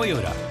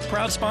 Toyota,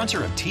 proud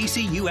sponsor of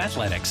TCU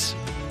Athletics.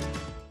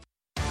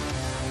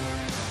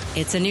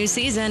 It's a new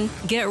season.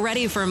 Get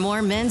ready for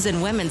more men's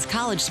and women's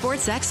college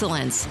sports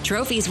excellence.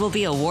 Trophies will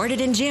be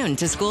awarded in June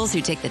to schools who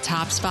take the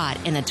top spot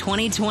in the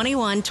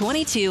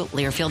 2021-22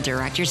 Learfield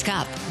Directors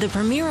Cup. The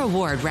premier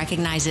award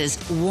recognizes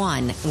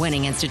one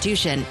winning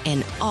institution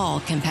in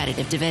all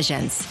competitive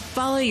divisions.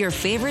 Follow your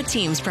favorite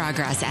team's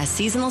progress as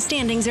seasonal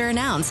standings are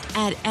announced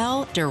at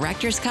L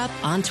Directors Cup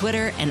on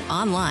Twitter and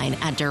online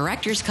at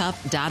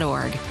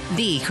directorscup.org.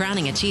 The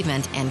crowning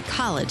achievement in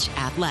college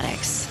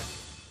athletics.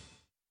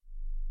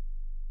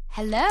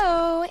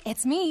 Hello,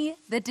 it's me,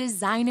 the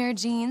designer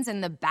jeans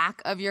in the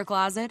back of your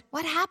closet.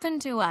 What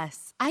happened to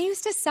us? I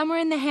used to summer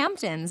in the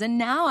Hamptons, and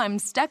now I'm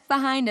stuck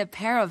behind a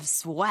pair of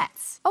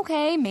sweats.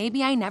 Okay,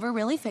 maybe I never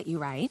really fit you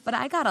right, but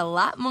I got a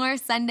lot more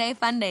Sunday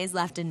fun days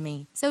left in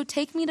me. So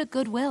take me to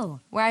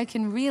Goodwill, where I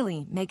can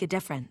really make a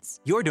difference.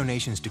 Your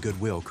donations to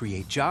Goodwill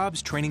create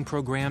jobs, training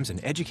programs,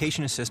 and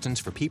education assistance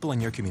for people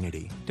in your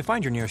community. To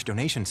find your nearest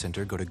donation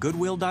center, go to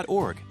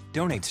goodwill.org.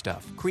 Donate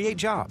stuff. Create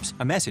jobs.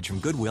 A message from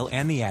Goodwill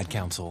and the Ad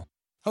Council.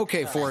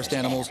 Okay, forest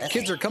animals,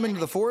 kids are coming to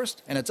the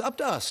forest, and it's up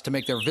to us to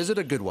make their visit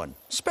a good one.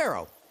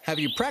 Sparrow, have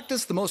you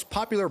practiced the most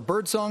popular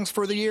bird songs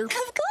for the year?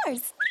 Of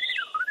course.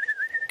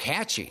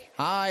 Catchy.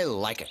 I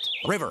like it.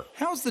 River,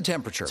 how's the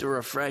temperature? It's a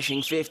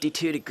refreshing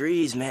 52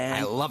 degrees, man.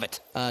 I love it.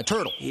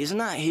 Turtle. He's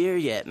not here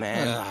yet,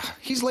 man.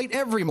 He's late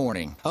every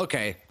morning.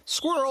 Okay.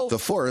 Squirrel. The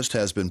forest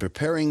has been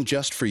preparing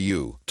just for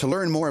you. To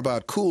learn more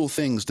about cool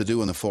things to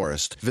do in the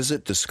forest,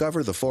 visit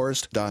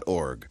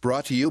discovertheforest.org.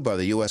 Brought to you by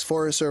the U.S.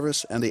 Forest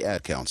Service and the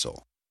Ad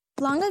Council.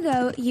 Long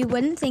ago, you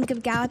wouldn't think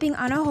of galloping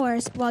on a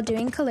horse while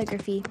doing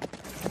calligraphy,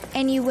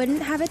 and you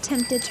wouldn't have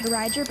attempted to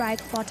ride your bike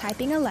while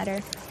typing a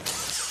letter.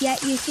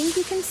 Yet you think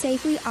you can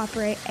safely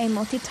operate a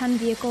multi-ton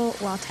vehicle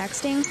while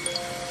texting?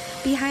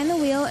 Behind the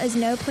wheel is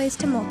no place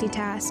to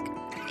multitask.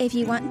 If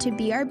you want to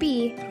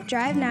BRB,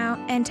 drive now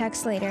and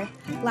text later.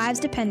 Lives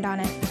depend on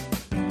it.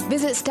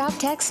 Visit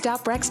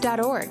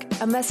StopTextStopWrecks.org.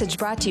 A message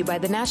brought to you by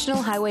the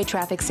National Highway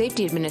Traffic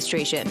Safety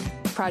Administration,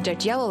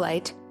 Project Yellow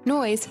Light,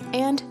 Noise,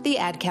 and the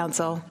Ad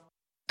Council.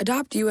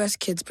 Adopt US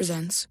Kids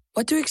presents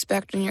What to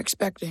Expect When You're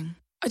Expecting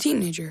a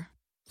Teenager.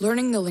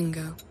 Learning the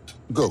lingo.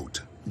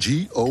 GOAT,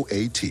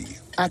 G-O-A-T,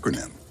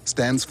 acronym,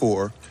 stands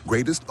for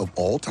Greatest of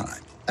All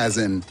Time. As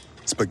in,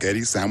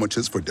 spaghetti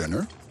sandwiches for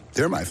dinner?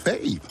 They're my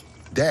fave.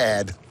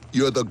 Dad,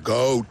 you're the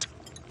GOAT.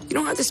 You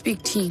don't have to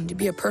speak teen to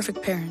be a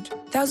perfect parent.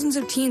 Thousands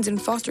of teens in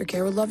foster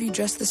care will love you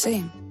just the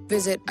same.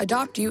 Visit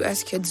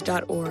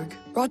adoptuskids.org.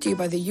 Brought to you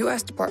by the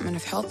U.S. Department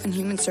of Health and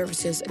Human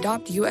Services,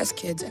 Adopt U.S.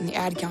 Kids, and the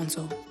Ad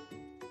Council.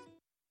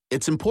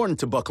 It's important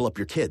to buckle up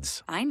your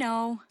kids. I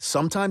know.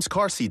 Sometimes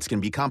car seats can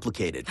be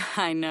complicated.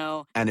 I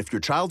know. And if your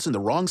child's in the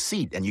wrong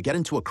seat and you get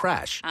into a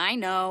crash, I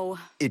know.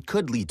 It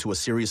could lead to a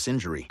serious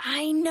injury.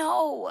 I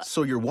know.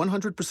 So you're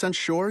 100%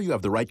 sure you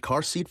have the right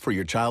car seat for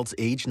your child's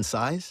age and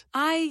size?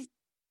 I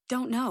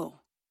don't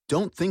know.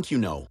 Don't think you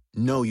know.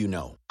 Know you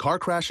know. Car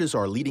crashes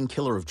are a leading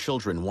killer of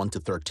children 1 to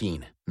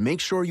 13. Make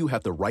sure you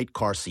have the right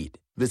car seat.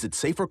 Visit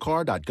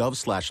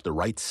safercar.gov/the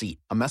right seat.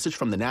 A message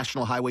from the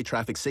National Highway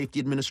Traffic Safety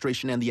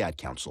Administration and the Ad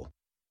Council.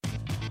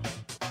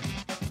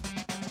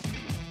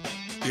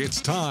 It's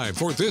time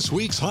for this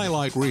week's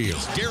highlight reel.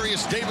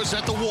 Darius Davis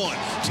at the 1,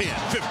 10,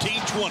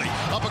 15, 20,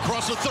 up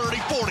across the 30,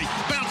 40,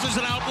 bounces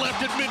it out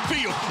left at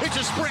midfield. It's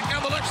a sprint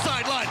down the left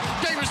sideline.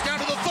 Davis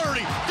down to the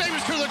 30,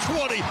 Davis to the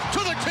 20,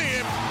 to the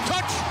 10,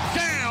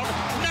 touchdown,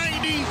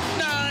 99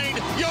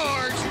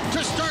 yards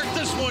to start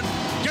this one.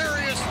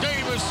 Darius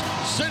Davis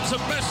sends a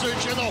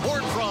message, and the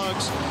Horned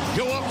Frogs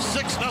go up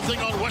 6-0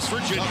 on West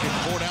Virginia. Duncan,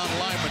 4 down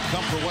lineman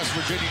come for West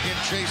Virginia in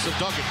chase of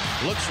Duncan.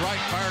 Looks right,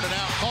 fired it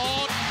out,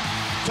 caught.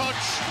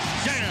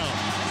 Touchdown.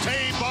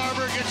 Tay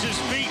Barber gets his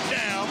feet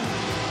down.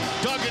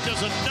 Duggan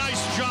does a nice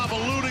job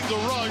eluding the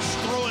rush,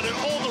 throwing it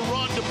on the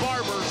run to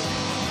Barber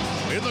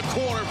in the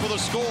corner for the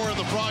score, and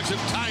the Frogs have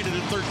tied it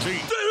at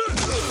 13.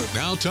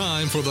 Now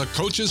time for the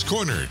Coach's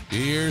Corner.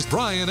 Here's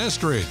Brian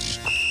Estridge.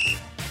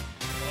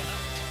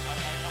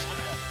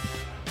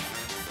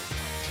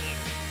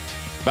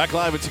 Back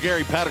live, it's the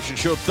Gary Patterson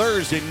Show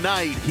Thursday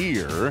night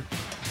here.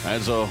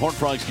 As Horned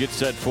Frogs get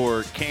set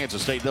for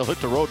Kansas State. They'll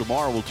hit the road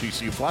tomorrow with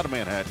TCU Flat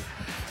Manhattan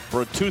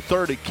for a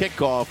 2:30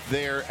 kickoff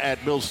there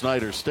at Bill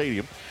Snyder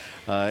Stadium.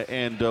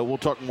 And we'll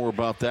talk more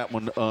about that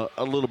one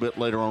a little bit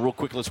later on. Real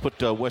quick, let's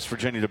put West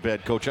Virginia to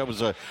bed, Coach. That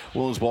was one of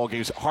those ball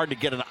games. Hard to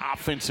get an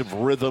offensive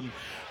rhythm.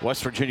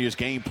 West Virginia's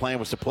game plan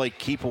was to play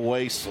keep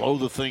away, slow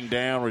the thing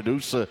down,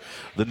 reduce the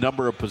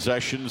number of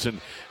possessions,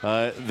 and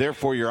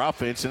therefore your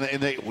offense.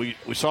 And we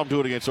saw them do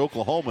it against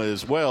Oklahoma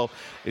as well.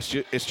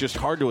 It's just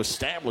hard to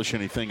establish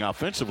anything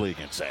offensively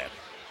against that.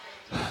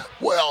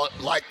 Well,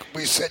 like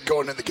we said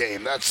going into the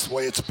game, that's the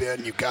way it's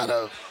been. You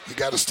gotta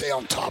stay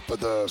on top of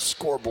the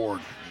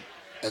scoreboard.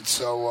 And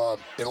so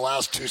in the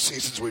last 2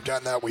 seasons we've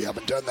done that. We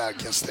haven't done that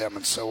against them.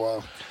 And so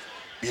if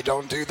you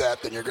don't do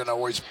that, then you're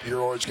always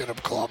going to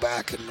claw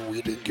back, and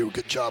we didn't do a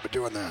good job of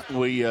doing that.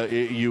 We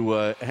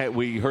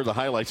heard the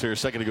highlights there a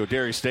second ago.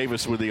 Darius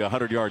Davis with the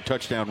 100-yard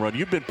touchdown run.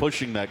 You've been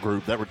pushing that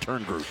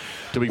return group,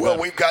 to be better. Well,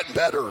 we've gotten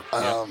better.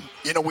 Yeah.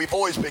 We've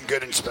always been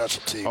good in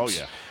special teams. Oh,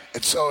 yeah.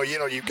 And so,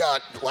 you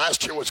got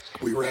last year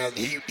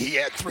he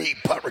had 3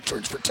 punt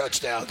returns for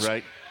touchdowns.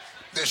 Right.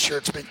 This year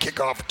it's been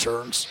kickoff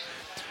returns.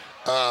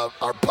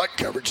 Our punt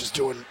coverage is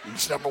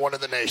it's number 1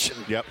 in the nation.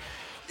 Yep.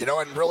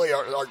 And really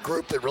our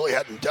group that really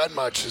hadn't done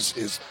much has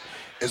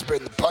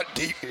been the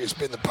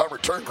punt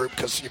return group,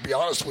 because to be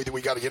honest with you,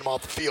 we got to get them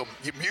off the field.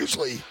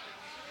 Usually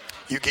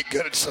you get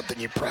good at something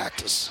you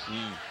practice.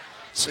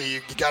 So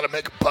you got to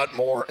make a punt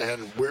more,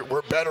 and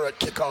we're better at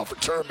kickoff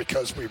return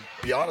because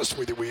be honest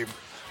with you,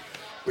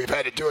 we've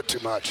had to do it too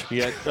much.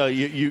 Yeah,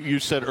 you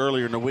said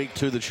earlier in the week,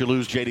 too, that you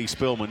lose J.D.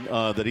 Spillman,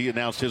 that he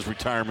announced his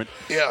retirement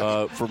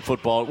from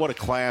football. What a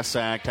class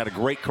act. Had a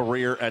great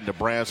career at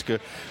Nebraska.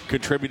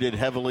 Contributed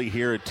heavily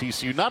here at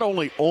TCU, not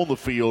only on the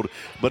field,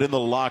 but in the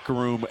locker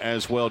room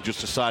as well.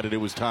 Just decided it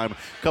was time.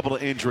 A couple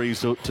of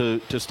injuries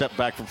to step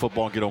back from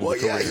football and get on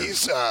with the career.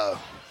 He's the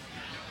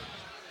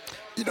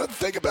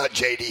thing about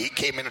J.D., he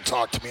came in and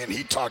talked to me, and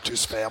he talked to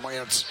his family,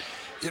 and it's,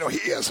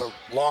 he has a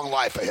long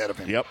life ahead of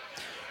him. Yep.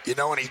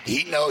 And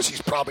he knows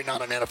he's probably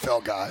not an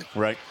NFL guy.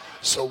 Right.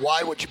 So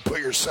why would you put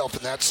yourself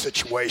in that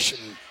situation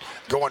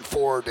going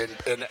forward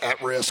and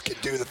at risk and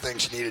do the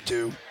things you need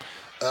to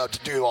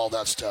do all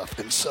that stuff?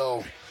 And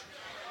so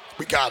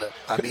we got it.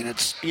 I mean,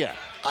 it's – yeah.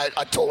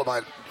 I told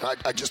him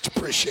I just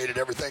appreciated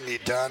everything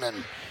he'd done, and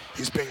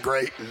he's been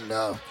great.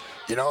 And,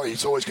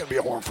 he's always going to be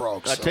a Horned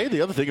Frog. I tell you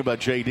the other thing about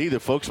J.D. that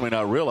folks may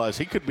not realize,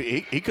 he could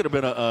have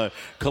been a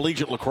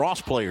collegiate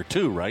lacrosse player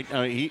too, right?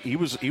 I mean, he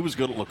was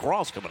good at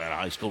lacrosse coming out of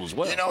high school as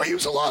well. He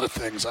was a lot of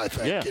things, I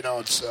think. Yeah.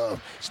 It's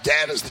his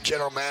dad is the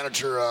general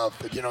manager of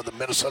the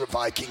Minnesota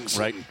Vikings,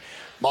 right? And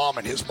mom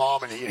and his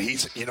mom, and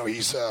he's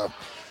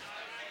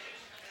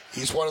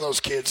one of those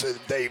kids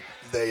that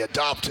they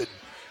adopted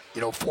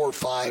 4 or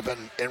 5,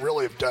 and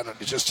really have done it.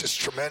 It's just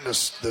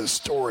tremendous, the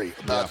story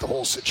about the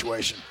whole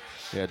situation.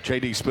 Yeah,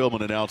 J.D.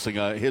 Spillman announcing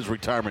his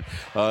retirement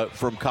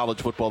from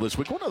college football this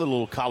week. One other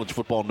little college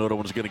football note I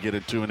was going to get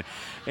into,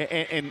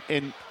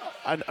 and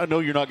I know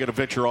you're not going to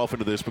venture off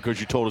into this because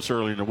you told us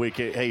earlier in the week,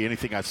 hey,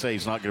 anything I say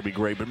is not going to be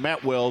great. But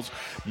Matt Wells,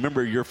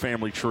 member of your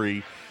family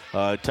tree,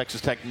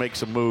 Texas Tech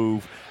makes a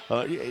move.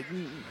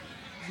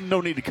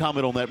 No need to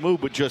comment on that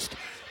move, but just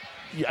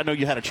I know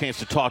you had a chance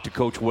to talk to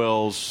Coach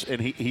Wells,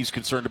 and he's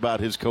concerned about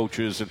his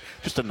coaches and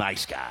just a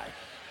nice guy.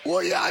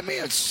 Well, yeah, I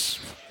mean,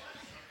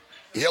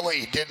 he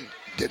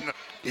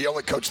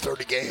only coached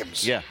 30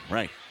 games. Yeah,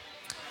 right.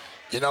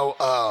 One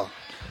of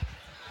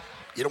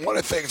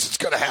the things that's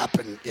going to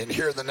happen in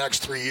the next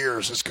 3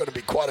 years is going to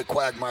be quite a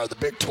quagmire. The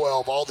Big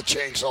 12, all the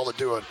changes, all the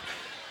doing.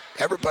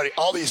 Everybody,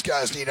 all these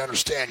guys need to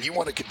understand you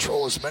want to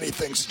control as many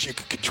things as you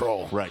can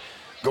control. Right.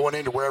 Going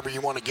into wherever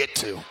you want to get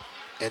to.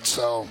 And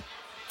so,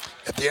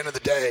 at the end of the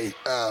day,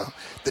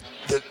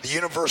 the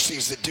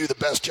universities that do the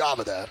best job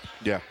of that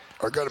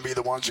are going to be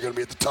the ones that are going to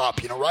be at the top.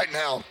 Right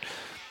now,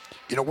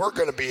 we're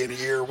going to be in a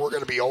year, we're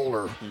going to be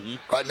older. Mm-hmm.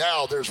 Right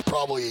now, there's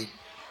probably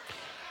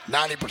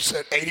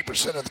 90%,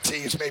 80% of the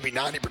teams, maybe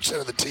 90%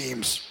 of the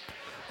teams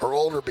are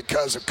older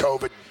because of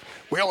COVID.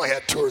 We only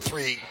had 2 or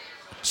 3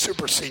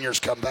 super seniors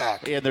come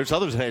back. Yeah, there's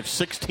others that have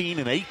 16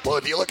 and 18. Well,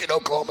 if you look at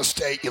Oklahoma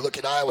State, you look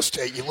at Iowa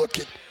State, you look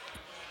at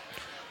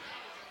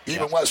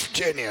even West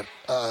Virginia,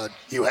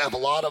 you have a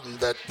lot of them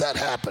that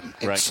happen.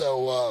 And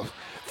so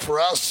for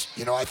us,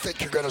 I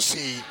think you're going to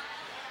see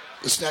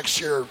this next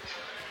year,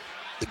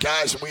 the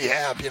guys that we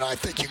have, I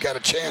think you got a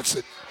chance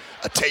at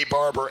a Tay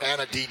Barber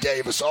and a D.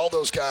 Davis. All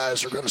those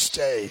guys are going to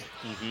stay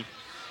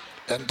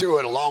and do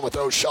it along with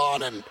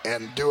O'Shawn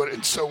and do it.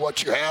 And so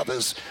what you have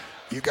is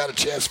you got a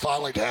chance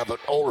finally to have an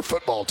older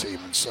football team.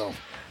 And so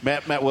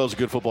Matt Wells is a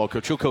good football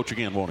coach. He'll coach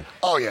again, won't he?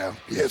 Oh, yeah.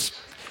 Yes.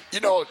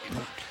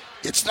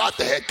 It's not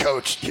the head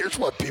coach. Here's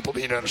what people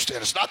need to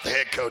understand. It's not the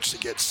head coach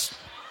that gets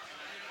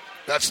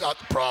 – that's not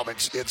the problem.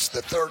 It's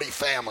the 30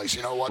 families.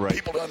 What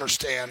people don't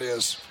understand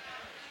is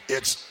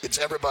it's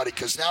everybody.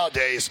 Because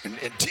nowadays in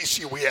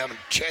TCU we haven't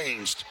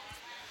changed.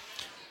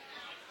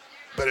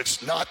 But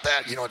it's not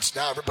that. It's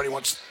now everybody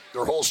wants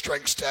their whole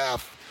strength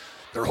staff,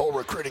 their whole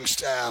recruiting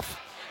staff,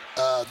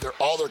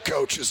 all their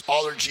coaches,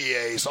 all their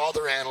GAs, all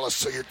their analysts.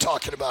 So you're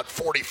talking about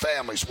 40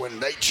 families. When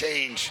they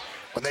change.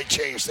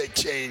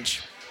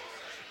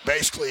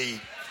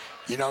 Basically,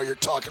 you're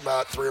talking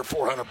about 300 or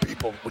 400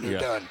 people when you're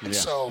done. And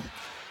so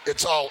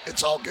it's all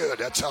good.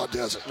 That's how it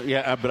does it.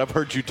 Yeah, but I've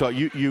heard you talk.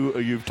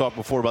 You've talked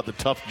before about the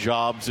tough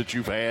jobs that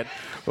you've had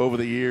over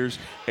the years,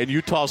 and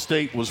Utah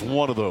State was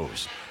one of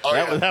those. Oh,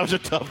 that was a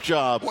tough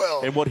job.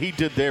 Well, and what he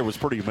did there was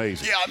pretty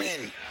amazing. Yeah, I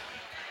mean,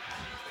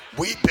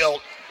 we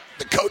built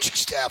the coaching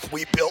staff.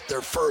 We built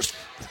their first.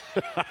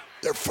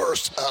 Their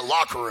first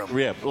locker room.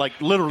 Yeah, like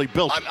literally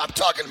built. I'm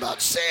talking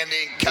about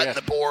sanding, cutting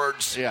the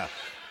boards,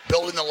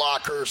 building the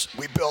lockers.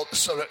 We built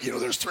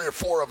there's 3 or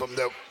 4 of them.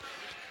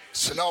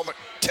 Sonoma,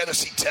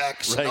 Tennessee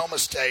Tech, Sonoma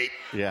State,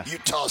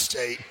 Utah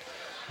State,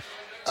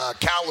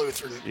 Cal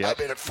Lutheran. I've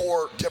been at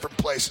 4 different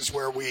places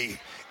where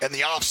in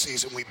the off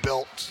season, we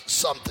built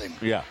something.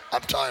 Yeah,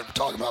 I'm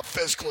talking about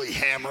physically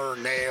hammer,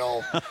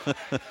 nail.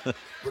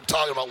 We're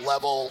talking about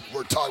level.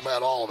 We're talking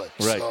about all of it.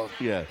 Right. So,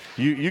 yeah.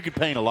 You could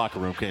paint a locker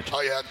room, can't you?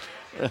 Oh,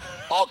 yeah.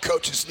 All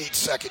coaches need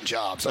second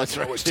jobs. I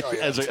can always tell you.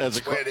 That's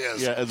the way it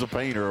is. Yeah, as a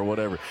painter or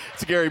whatever.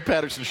 It's the Gary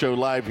Patterson Show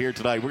live here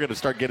tonight. We're going to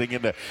start getting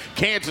into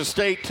Kansas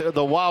State.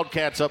 The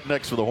Wildcats up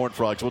next for the Horned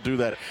Frogs. We'll do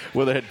that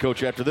with the head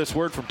coach after this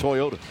word from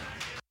Toyota.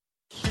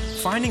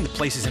 Finding the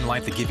places in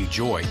life that give you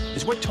joy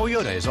is what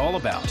Toyota is all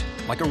about.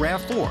 Like a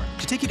RAV4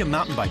 to take you to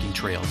mountain biking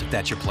trails if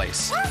that's your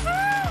place.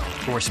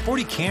 Or a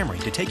sporty Camry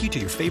to take you to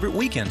your favorite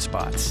weekend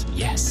spots.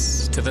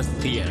 Yes, to the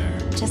theater.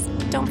 Just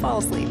don't fall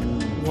asleep.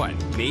 What,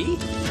 me?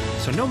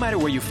 So no matter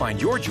where you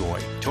find your joy,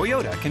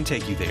 Toyota can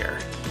take you there.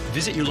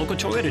 Visit your local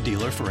Toyota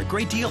dealer for a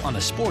great deal on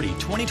the sporty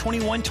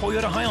 2021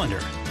 Toyota Highlander.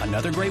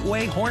 Another great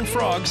way Horned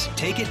Frogs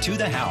take it to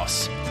the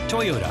house.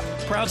 Toyota,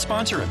 proud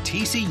sponsor of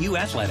TCU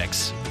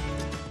Athletics.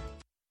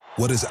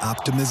 What does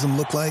optimism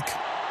look like?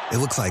 It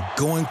looks like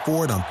going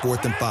for it on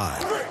 4th and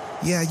 5.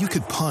 Yeah, you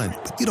could punt,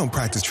 but you don't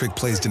practice trick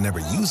plays to never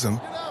use them.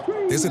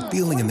 There's a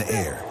feeling in the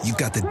air. You've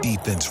got the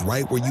defense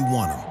right where you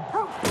want them.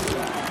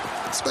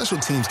 Special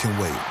teams can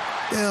wait.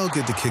 They'll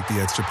get to kick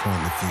the extra point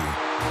in a few.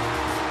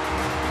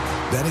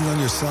 Betting on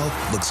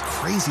yourself looks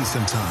crazy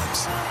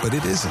sometimes, but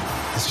it isn't.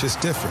 It's just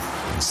different.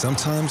 And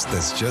sometimes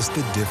that's just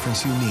the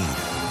difference you need.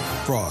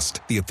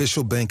 Frost, the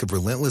official bank of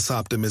relentless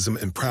optimism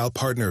and proud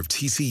partner of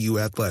TCU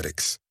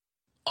Athletics.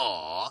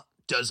 Aw,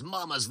 does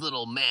Mama's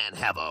little man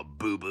have a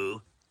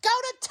boo-boo? Go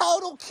to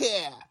Total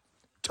Care.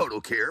 Total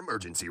Care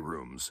Emergency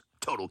Rooms.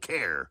 Total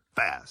Care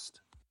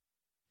Fast.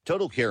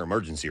 Total Care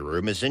Emergency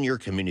Room is in your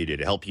community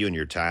to help you in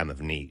your time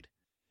of need.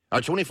 Our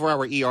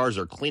 24-hour ERs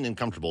are clean and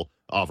comfortable,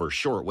 offer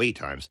short wait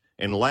times,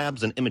 and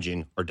labs and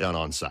imaging are done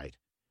on site.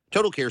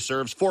 Total Care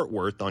serves Fort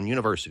Worth on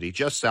University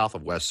just south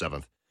of West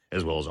 7th,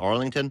 as well as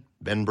Arlington,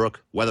 Benbrook,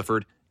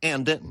 Weatherford,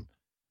 and Denton.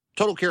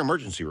 Total Care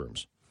Emergency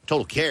Rooms.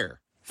 Total care,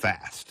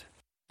 fast.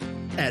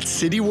 At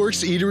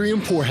CityWorks Eatery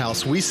and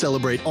Pourhouse, we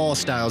celebrate all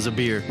styles of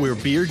beer. We're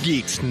beer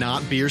geeks,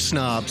 not beer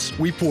snobs.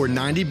 We pour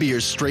 90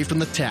 beers straight from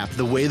the tap,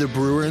 the way the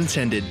brewer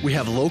intended. We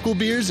have local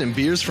beers and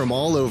beers from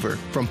all over,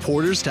 from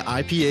porters to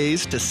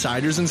IPAs to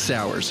ciders and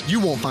sours. You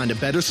won't find a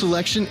better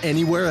selection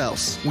anywhere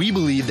else. We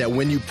believe that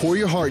when you pour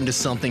your heart into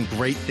something,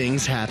 great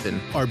things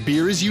happen. Our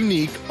beer is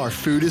unique, our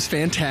food is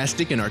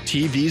fantastic, and our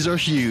TVs are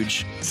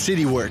huge.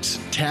 CityWorks,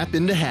 tap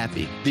into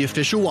happy, the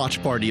official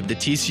watch party of the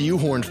TCU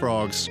Horned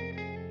Frogs.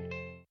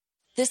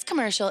 This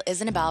commercial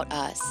isn't about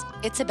us.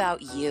 It's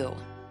about you.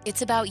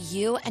 It's about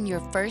you and your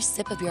first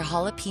sip of your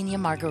jalapeno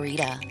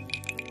margarita.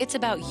 It's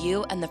about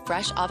you and the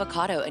fresh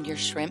avocado and your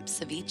shrimp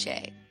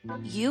ceviche.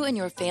 You and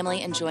your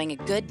family enjoying a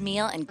good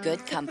meal and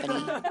good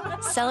company.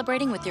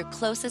 Celebrating with your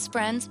closest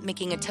friends,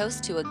 making a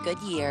toast to a good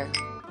year.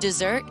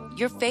 Dessert,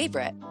 your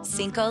favorite,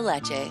 Cinco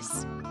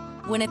Leches.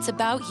 When it's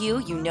about you,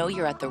 you know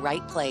you're at the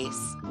right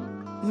place.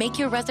 Make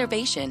your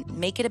reservation.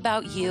 Make it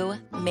about you.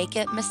 Make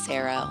it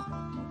Macero.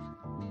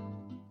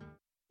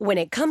 When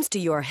it comes to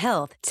your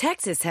health,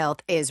 Texas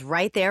Health is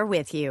right there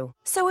with you.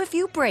 So if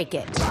you break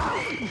it,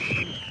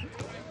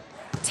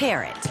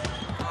 tear it,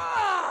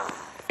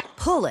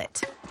 pull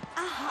it,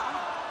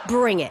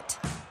 bring it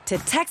to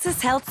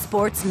Texas Health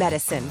Sports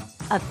Medicine,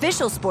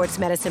 official sports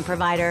medicine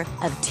provider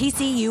of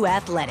TCU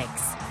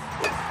Athletics.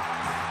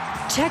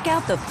 Check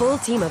out the full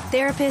team of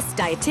therapists,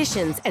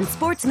 dietitians, and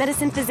sports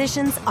medicine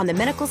physicians on the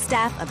medical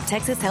staff of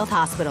Texas Health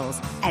Hospitals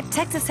at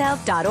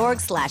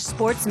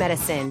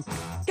texashealth.org/sportsmedicine.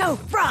 Go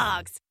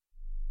Frogs!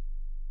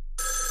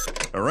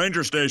 A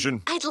ranger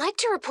station. I'd like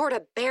to report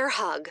a bear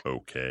hug.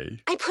 Okay.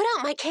 I put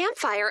out my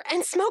campfire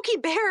and Smokey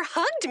Bear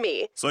hugged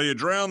me. So you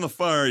drowned the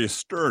fire, you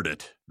stirred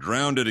it,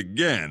 drowned it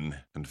again,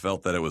 and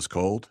felt that it was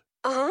cold?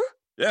 Uh-huh.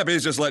 Yep,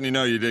 he's just letting you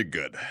know you did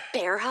good.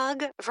 Bear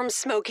hug from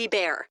Smokey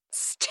Bear.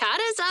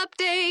 Status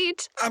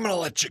update. I'm gonna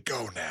let you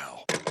go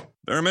now.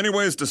 There are many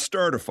ways to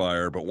start a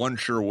fire, but one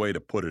sure way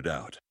to put it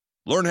out.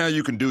 Learn how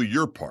you can do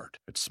your part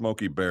at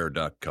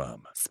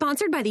SmokeyBear.com.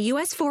 Sponsored by the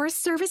U.S.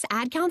 Forest Service,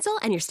 Ad Council,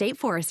 and your state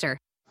forester.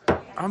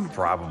 I'm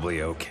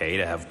probably okay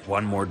to have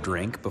one more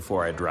drink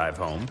before I drive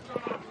home.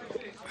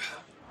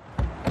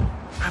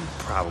 I'm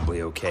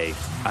probably okay.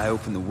 I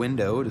open the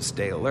window to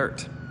stay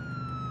alert.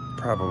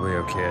 Probably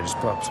okay. I just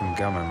popped some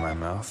gum in my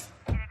mouth.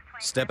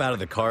 Step out of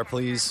the car,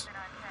 please.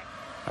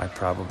 I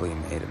probably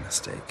made a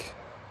mistake.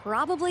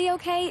 Probably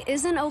okay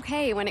isn't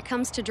okay when it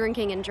comes to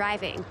drinking and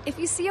driving. If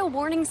you see a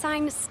warning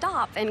sign,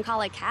 stop and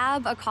call a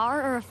cab, a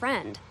car, or a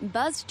friend.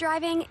 Buzzed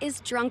driving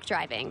is drunk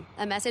driving.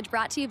 A message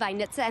brought to you by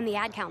NHTSA and the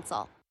Ad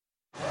Council.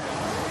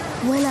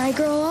 When I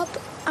grow up,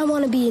 I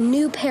want to be a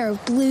new pair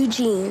of blue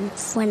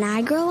jeans. When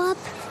I grow up,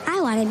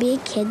 I want to be a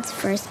kid's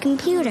first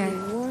computer.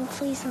 Warm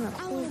fleece on a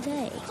cool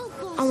day.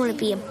 I want to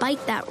be a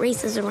bike that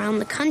races around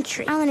the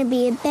country. I want to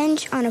be a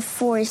bench on a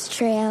forest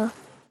trail.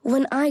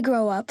 When I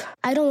grow up,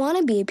 I don't want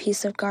to be a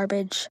piece of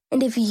garbage.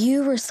 And if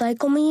you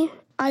recycle me,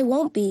 I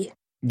won't be.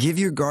 Give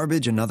your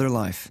garbage another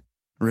life.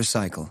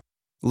 Recycle.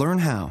 Learn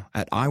how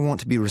at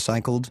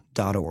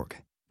iwanttoberecycled.org.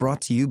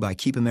 Brought to you by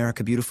Keep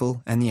America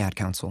Beautiful and the Ad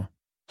Council.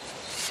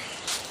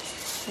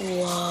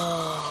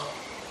 Whoa.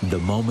 The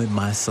moment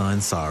my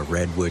son saw a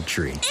redwood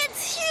tree.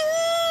 It's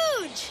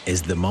huge!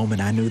 Is the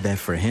moment I knew that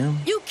for him,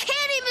 You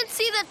can't even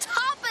see the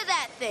top of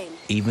that thing.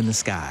 even the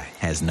sky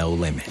has no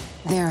limit.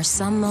 There are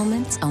some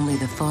moments only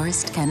the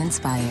forest can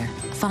inspire.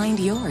 Find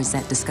yours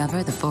at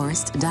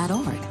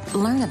discovertheforest.org.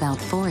 Learn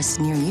about forests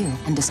near you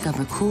and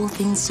discover cool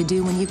things to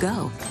do when you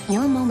go.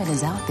 Your moment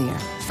is out there.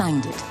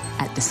 Find it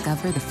at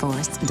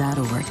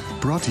discovertheforest.org.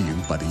 Brought to you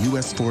by the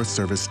U.S. Forest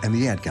Service and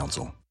the Ad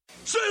Council.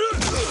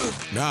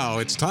 Now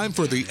it's time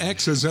for the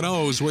X's and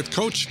O's with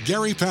Coach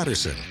Gary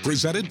Patterson,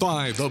 presented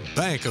by the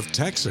Bank of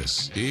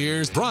Texas.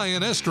 Here's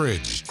Brian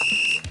Estridge.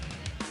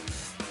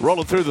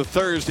 Rolling through the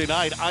Thursday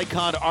night,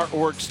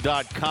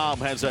 IconArtworks.com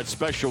has that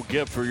special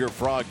gift for your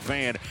Frog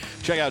fan.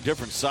 Check out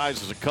different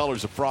sizes and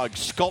colors of Frog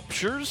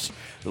sculptures.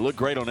 They look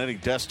great on any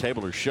desk,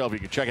 table, or shelf. You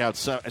can check out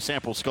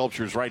sample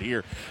sculptures right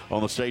here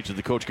on the stage of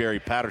the Coach Gary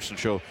Patterson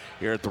Show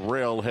here at the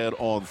Railhead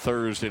on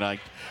Thursday night.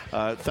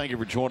 Thank you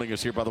for joining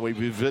us here. By the way,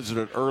 we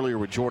visited earlier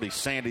with Jordy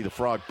Sandy, the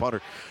Frog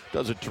punter.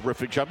 Does a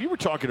terrific job. You were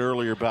talking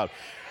earlier about,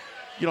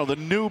 you know, the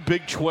new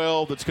Big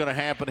 12 that's going to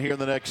happen here in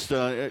the next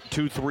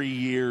 2-3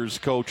 years,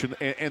 Coach,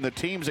 and the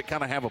teams that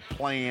kind of have a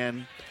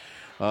plan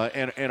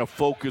and a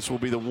focus will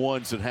be the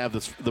ones that have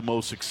the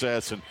most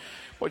success. And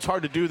well, it's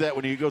hard to do that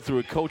when you go through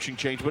a coaching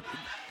change, but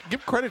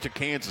give credit to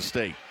Kansas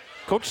State.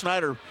 Coach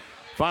Snyder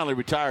finally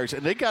retires,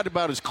 and they got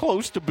about as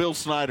close to Bill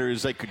Snyder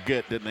as they could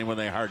get, didn't they, when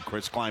they hired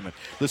Chris Klieman?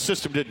 The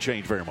system didn't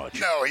change very much.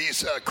 No,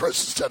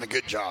 Chris has done a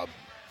good job.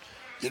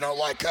 You know,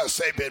 like us,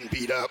 they've been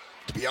beat up,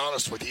 to be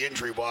honest with you,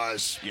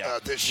 injury-wise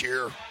this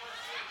year.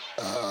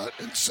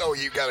 And so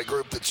you've got a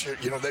group that's,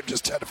 you know, they've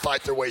just had to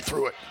fight their way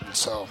through it. And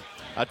so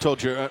I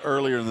told you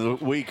earlier in the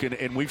week,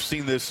 and we've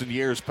seen this in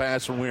years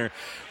past when we're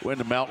in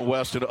the Mountain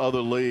West and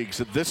other leagues,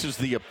 that this is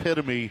the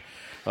epitome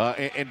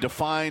and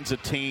defines a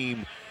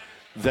team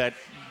that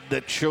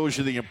that shows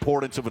you the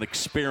importance of an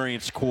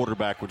experienced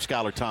quarterback when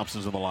Skylar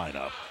Thompson's in the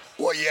lineup.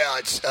 Well, yeah,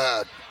 it's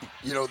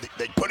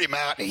they put him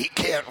out, and he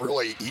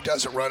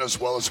doesn't run as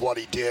well as what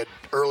he did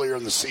earlier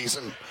in the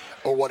season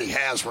or what he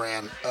has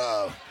ran.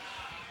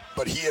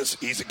 But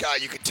he's a guy,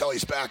 you can tell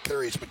he's back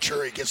there. He's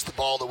mature. He gets the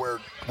ball to where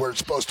it's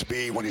supposed to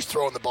be when he's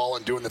throwing the ball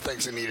and doing the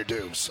things they need to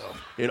do. So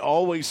it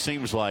always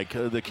seems like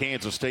the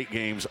Kansas State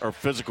games are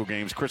physical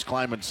games. Chris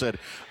Klieman said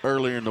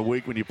earlier in the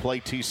week when you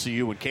play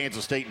TCU, when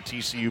Kansas State and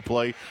TCU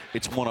play,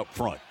 it's one up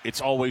front.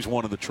 It's always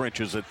one in the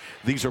trenches. That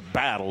these are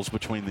battles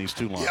between these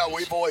two lines. Yeah,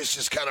 we've always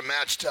just kind of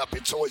matched up.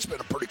 It's always been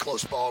a pretty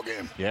close ball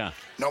game. Yeah.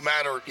 No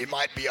matter, it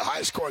might be a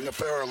high-scoring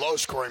affair or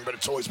low-scoring, but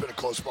it's always been a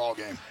close ball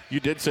game.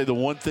 You did say the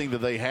one thing that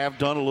they have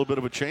done a little bit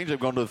of a change. They've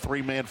gone to the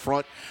three-man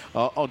front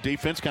on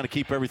defense, kind of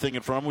keep everything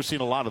in front of them. We've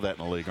seen a lot of that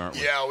in the league, aren't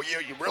we? Yeah, well,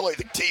 you really,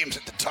 the teams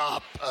at the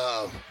top,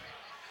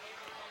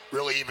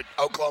 really even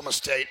Oklahoma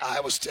State,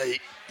 Iowa State,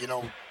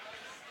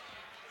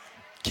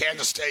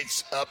 Kansas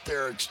State's up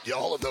there.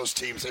 All of those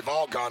teams, they've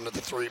all gone to the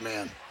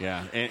three-man.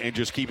 Yeah, and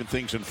just keeping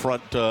things in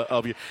front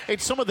of you.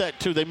 And some of that,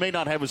 too, they may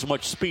not have as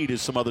much speed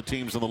as some other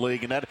teams in the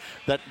league, and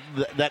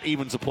that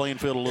evens the playing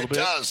field a little bit.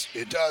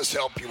 It does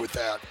help you with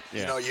that.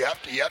 Yeah. You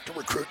have to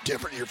recruit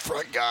different your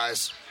front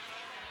guys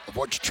of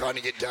what you're trying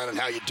to get done and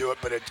how you do it,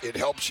 but it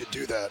helps you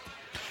do that.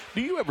 Do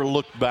you ever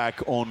look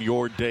back on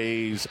your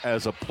days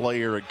as a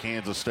player at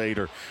Kansas State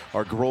or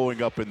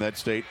growing up in that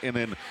state and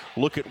then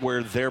look at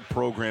where their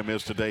program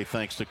is today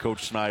thanks to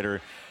Coach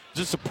Snyder?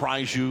 Does it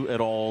surprise you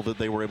at all that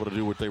they were able to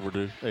do what they were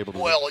able to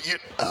do? Well,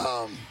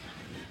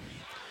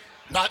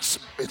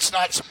 it's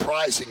not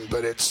surprising,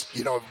 but it's,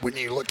 when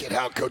you look at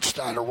how Coach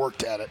Snyder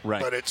worked at it.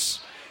 Right. But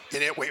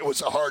it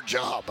was a hard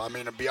job. I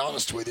mean, to be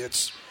honest with you,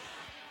 it's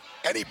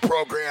any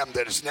program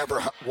that has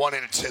never won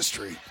in its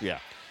history. Yeah.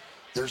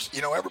 There's,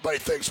 everybody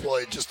thinks, well,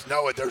 just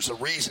know it. There's a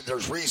reason.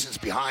 There's reasons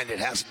behind it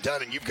hasn't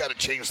done, and you've got to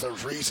change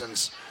those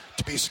reasons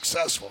to be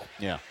successful.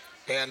 Yeah.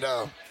 And,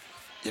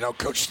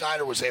 Coach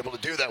Snyder was able to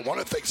do that. One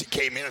of the things he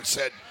came in and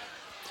said,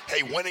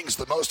 hey, winning's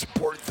the most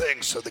important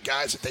thing. So the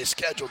guys that they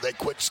scheduled, they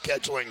quit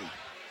scheduling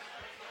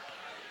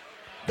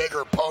bigger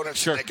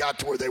opponents. Sure. And they got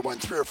to where they won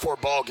 3 or 4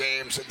 ball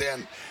games, and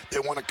then they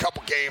won a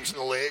couple games in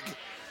the league.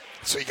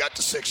 So you got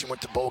to 6, you went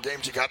to bowl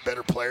games, you got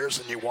better players,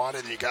 and you won,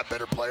 and you got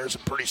better players,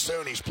 and pretty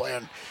soon he's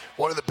playing.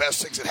 One of the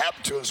best things that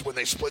happened to him is when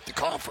they split the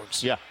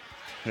conference. Yeah.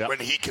 When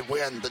he could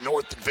win the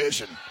North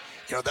Division.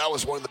 That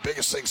was one of the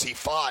biggest things he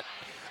fought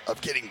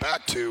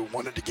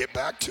wanted to get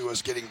back to,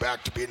 is getting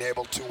back to being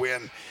able to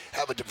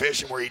have a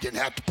division where he didn't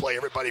have to play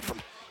everybody from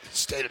the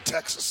state of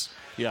Texas.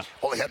 Yeah.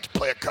 Only had to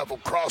play a couple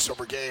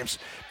crossover games,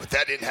 but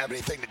that didn't have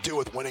anything to do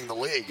with winning the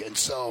league. And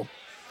so,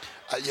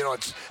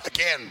 it's,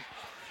 again,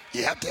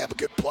 you have to have a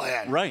good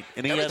plan. Right.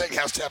 And everything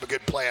has to have a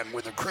good plan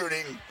with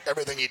recruiting,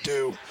 everything you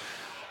do.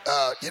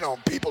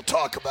 People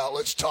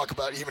let's talk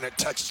about even at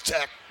Texas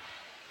Tech.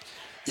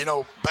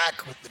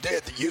 Back the day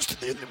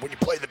that when you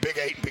played the Big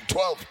 8 and Big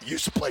 12, you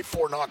used to play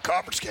 4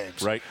 non-conference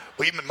games. Right.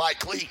 Well, even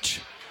Mike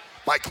Leach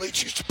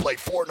used to play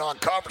 4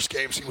 non-conference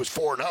games. He was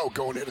 4-0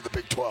 going into the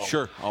Big 12.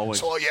 Sure, always.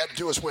 So all you had to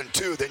do was win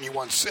 2, then you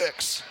won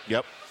 6.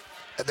 Yep.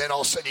 And then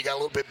all of a sudden you got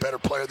a little bit better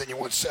player, then you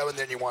won 7,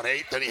 then you won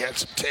 8, then you had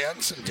some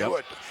 10s and do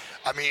it.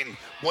 I mean,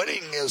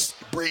 winning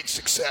breeds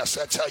success.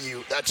 That's how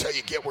you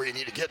get where you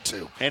need to get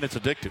to. And it's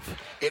addictive.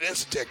 It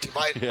is addictive.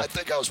 I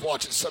think I was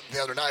watching something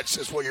the other night that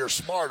says, well, you're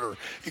smarter.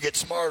 You get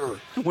smarter.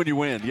 When you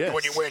win, yes.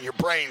 When you win, your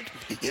brain,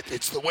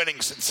 it's the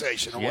winning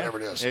sensation or whatever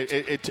it is.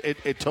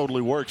 It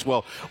totally works.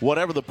 Well,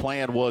 whatever the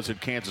plan was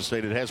at Kansas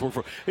State, it has worked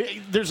for.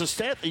 There's a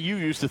stat that you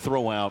used to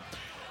throw out.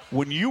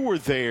 When you were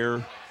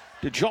there,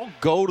 did y'all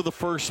go to the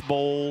first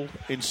bowl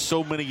in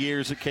so many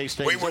years at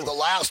K-State? We were one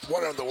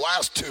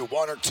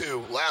or two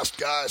last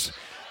guys,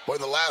 one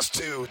of the last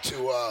two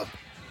to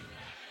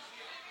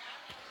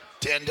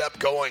end up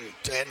going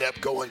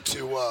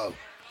to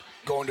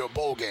a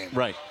bowl game.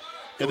 Right.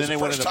 And then they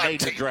went in a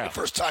major drought. The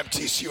first time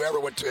TCU ever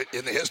went to it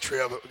in the history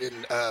of it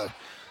in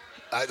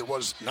either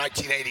was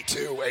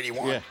 1982,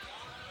 81. Yeah.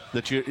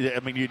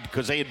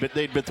 Because they'd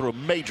been through a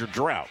major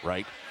drought,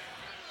 right?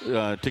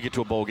 To get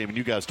to a bowl game, and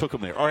you guys took them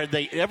there. Or had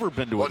they ever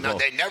been to a bowl? Well, no,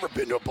 they'd never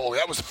been to a bowl.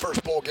 That was the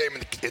first bowl game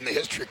in the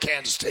history of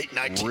Kansas State in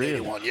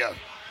 1981, yeah.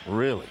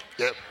 Really?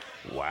 Yep.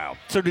 Wow.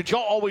 So did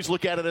y'all always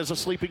look at it as a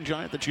sleeping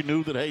giant, that you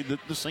knew that, hey,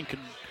 this thing could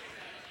 –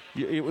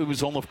 it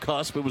was on the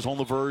cusp, it was on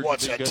the verge?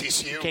 What's that,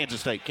 TCU?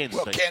 Kansas State.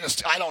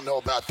 I don't know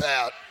about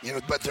that,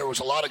 but there was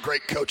a lot of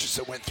great coaches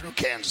that went through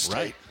Kansas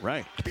State.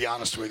 Right. To be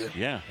honest with you.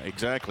 Yeah,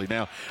 exactly.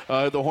 Now,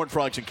 the Horned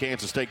Frogs in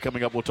Kansas State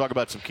coming up. We'll talk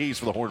about some keys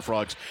for the Horned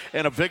Frogs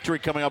and a victory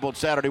coming up on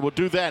Saturday. We'll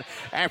do that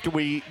after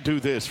we do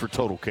this for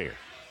Total Care.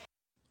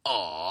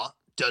 Aw,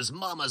 does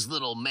Mama's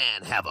little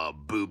man have a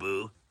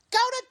boo-boo? Go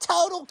to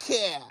Total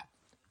Care.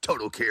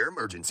 Total Care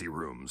Emergency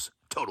Rooms.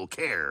 Total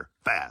Care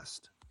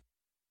Fast.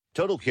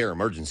 Total Care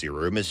Emergency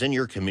Room is in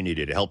your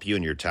community to help you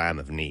in your time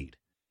of need.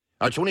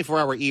 Our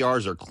 24-hour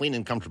ERs are clean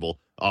and comfortable,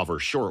 offer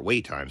short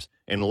wait times,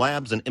 and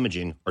labs and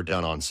imaging are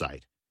done on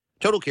site.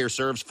 Total Care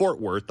serves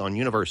Fort Worth on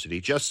University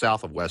just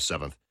south of West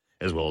 7th,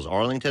 as well as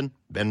Arlington,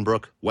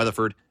 Benbrook,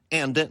 Weatherford,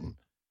 and Denton.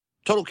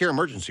 Total Care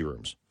Emergency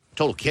Rooms.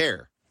 Total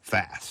Care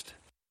fast.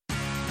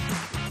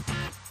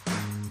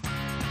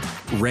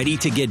 Ready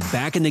to get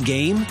back in the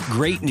game?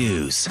 Great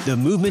news. The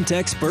movement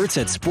experts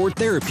at Sport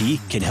Therapy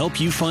can help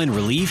you find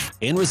relief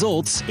and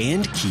results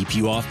and keep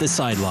you off the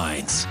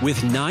sidelines.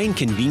 With 9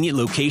 convenient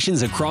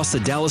locations across the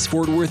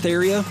Dallas-Fort Worth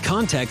area,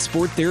 contact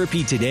Sport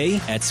Therapy today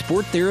at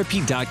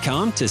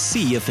sporttherapy.com to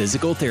see a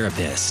physical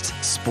therapist.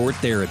 Sport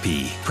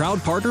Therapy,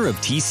 proud partner of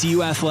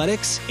TCU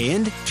Athletics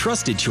and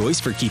trusted choice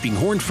for keeping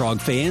Horned Frog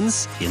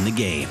fans in the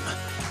game.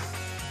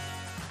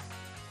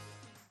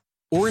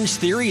 Orange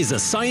Theory is a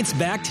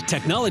science-backed,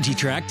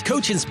 technology-tracked,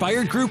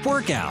 coach-inspired group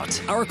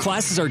workout. Our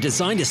classes are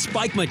designed to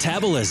spike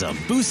metabolism,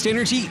 boost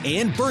energy,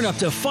 and burn up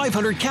to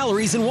 500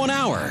 calories in 1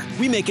 hour.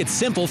 We make it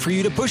simple for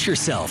you to push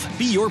yourself,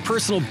 be your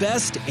personal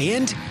best,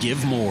 and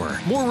give more.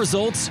 More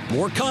results,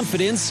 more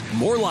confidence,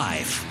 more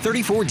life.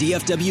 34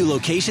 DFW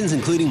locations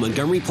including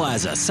Montgomery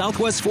Plaza,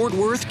 Southwest Fort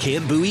Worth,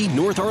 Camp Bowie,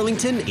 North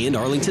Arlington, and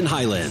Arlington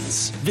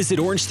Highlands. Visit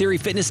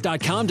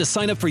OrangeTheoryFitness.com to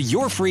sign up for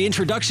your free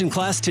introduction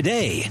class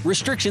today.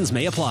 Restrictions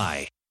may apply.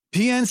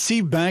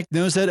 PNC Bank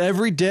knows that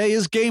every day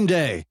is game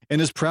day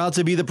and is proud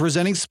to be the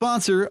presenting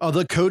sponsor of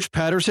the Coach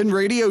Patterson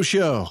Radio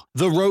Show.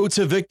 The road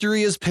to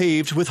victory is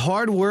paved with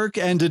hard work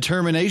and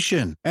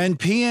determination, and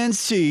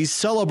PNC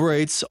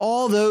celebrates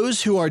all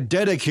those who are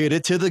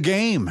dedicated to the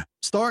game.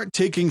 Start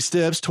taking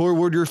steps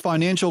toward your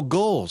financial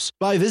goals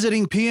by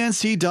visiting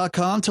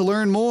PNC.com to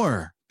learn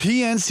more.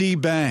 PNC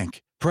Bank,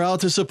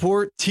 proud to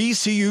support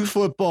TCU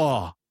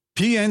football.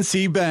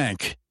 PNC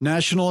Bank,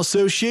 National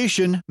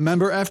Association,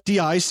 member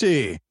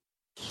FDIC.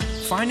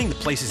 Finding the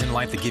places in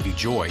life that give you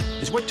joy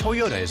is what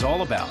Toyota is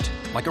all about.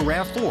 Like a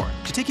RAV4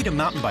 to take you to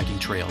mountain biking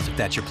trails if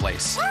that's your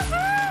place.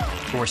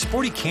 Or a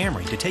sporty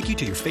Camry to take you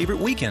to your favorite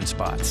weekend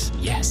spots.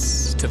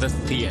 Yes, to the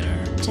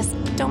theater. Just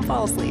don't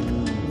fall asleep.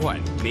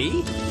 What,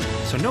 me?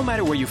 So no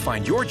matter where you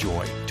find your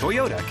joy,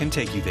 Toyota can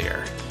take you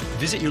there.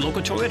 Visit your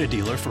local Toyota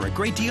dealer for a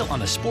great deal on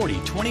the sporty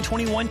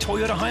 2021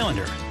 Toyota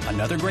Highlander.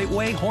 Another great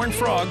way Horned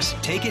Frogs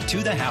take it to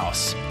the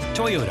house.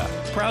 Toyota,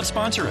 proud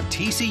sponsor of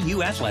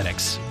TCU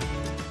Athletics.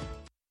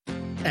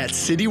 At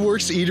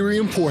CityWorks Eatery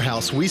and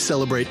Pourhouse, we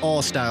celebrate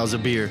all styles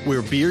of beer.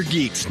 We're beer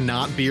geeks,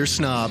 not beer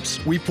snobs.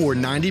 We pour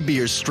 90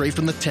 beers straight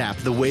from the tap,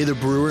 the way the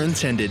brewer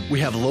intended. We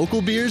have local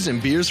beers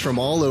and beers from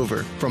all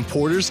over, from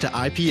porters to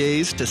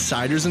IPAs to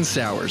ciders and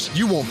sours.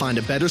 You won't find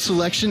a better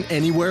selection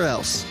anywhere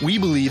else. We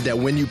believe that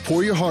when you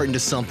pour your heart into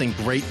something,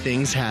 great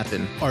things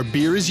happen. Our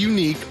beer is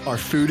unique, our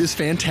food is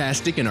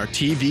fantastic, and our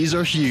TVs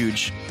are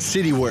huge.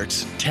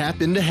 CityWorks,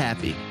 tap into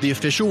happy, the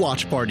official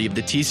watch party of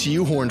the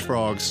TCU Horned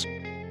Frogs.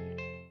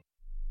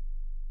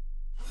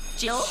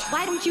 Jill,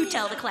 why don't you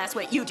tell the class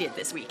what you did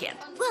this weekend?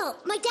 Well,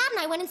 my dad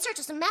and I went in search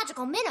of some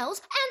magical minnows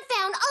and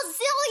found a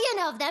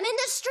zillion of them in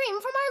the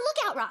stream from our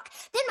lookout rock.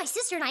 Then my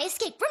sister and I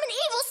escaped from an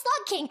evil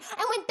slug king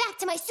and went back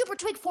to my super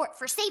twig fort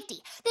for safety.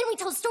 Then we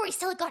told stories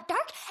till it got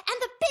dark,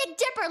 and the Big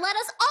Dipper led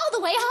us all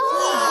the way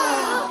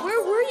home. Wow.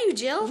 Where were you,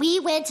 Jill? We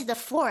went to the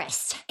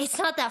forest. It's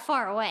not that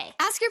far away.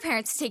 Ask your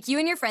parents to take you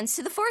and your friends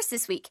to the forest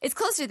this week. It's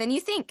closer than you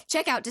think.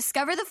 Check out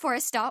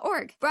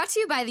discovertheforest.org. Brought to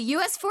you by the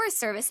U.S. Forest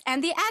Service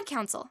and the Ad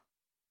Council.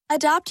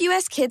 Adopt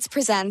US Kids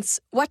presents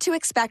What to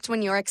Expect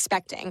When You're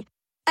Expecting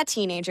a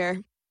Teenager.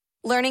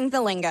 Learning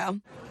the lingo.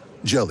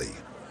 Jelly.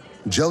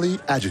 Jelly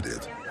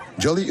adjective.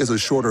 Jelly is a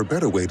shorter,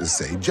 better way to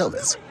say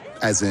jealous.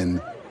 As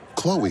in,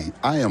 Chloe,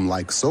 I am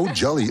like so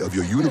jelly of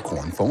your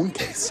unicorn phone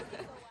case.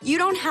 You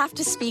don't have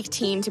to speak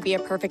teen to be a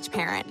perfect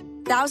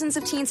parent. Thousands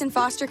of teens in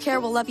foster care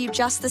will love you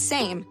just the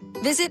same.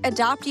 Visit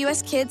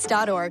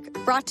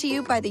adoptuskids.org. Brought to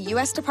you by the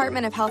U.S.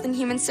 Department of Health and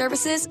Human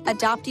Services,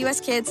 Adopt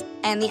US Kids,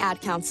 and the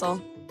Ad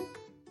Council.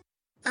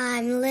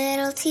 I'm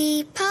Little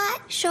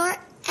Teapot, short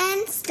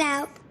and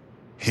stout.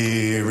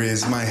 Here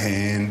is my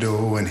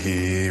handle and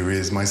here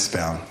is my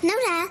spout. No,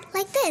 Dad,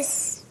 like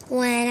this.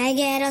 When I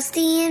get all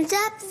steamed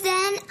up,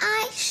 then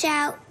I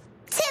shout,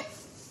 tip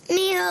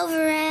me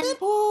over and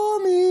pour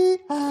me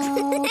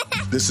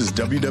out. This is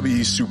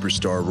WWE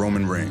superstar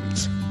Roman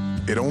Reigns.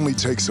 It only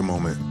takes a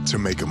moment to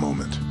make a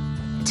moment.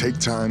 Take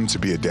time to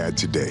be a dad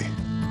today.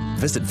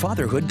 Visit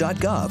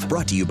fatherhood.gov.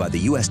 Brought to you by the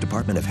U.S.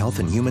 Department of Health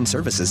and Human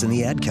Services and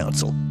the Ad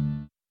Council.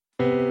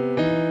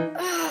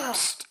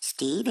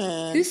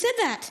 Steven. Who said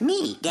that?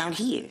 Me, down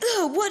here.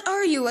 Ugh, what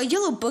are you, a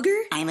yellow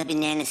booger? I'm a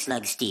banana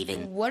slug,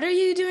 Steven. What are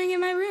you doing in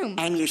my room?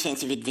 I'm your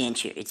sense of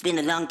adventure. It's been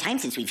a long time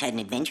since we've had an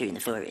adventure in the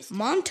forest.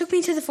 Mom took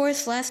me to the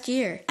forest last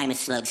year. I'm a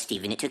slug,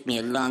 Steven. It took me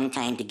a long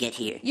time to get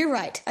here. You're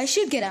right. I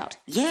should get out.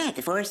 Yeah,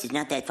 the forest is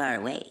not that far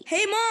away.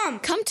 Hey, Mom!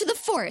 Come to the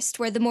forest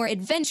where the more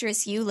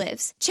adventurous you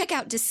lives. Check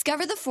out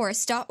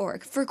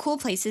discovertheforest.org for cool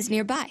places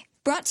nearby.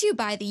 Brought to you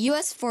by the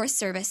U.S. Forest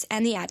Service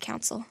and the Ad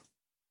Council.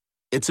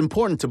 It's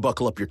important to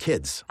buckle up your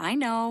kids. I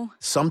know.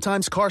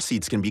 Sometimes car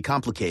seats can be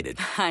complicated.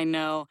 I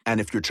know. And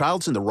if your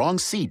child's in the wrong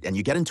seat and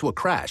you get into a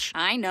crash,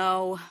 I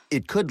know.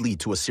 It could lead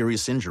to a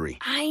serious injury.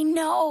 I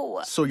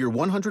know. So you're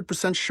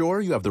 100% sure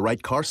you have the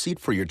right car seat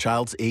for your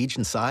child's age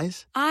and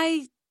size?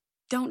 I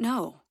don't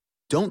know.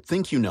 Don't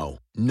think you know.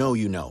 Know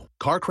you know.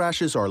 Car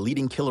crashes are a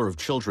leading killer of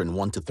children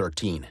 1 to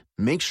 13.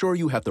 Make sure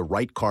you have the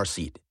right car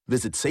seat.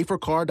 Visit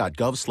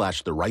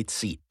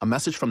safercar.gov/the-right-seat. A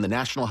message from the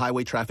National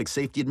Highway Traffic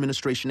Safety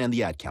Administration and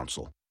the Ad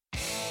Council.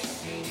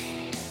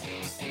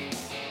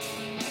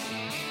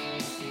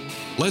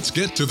 Let's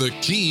get to the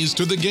keys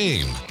to the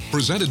game.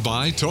 Presented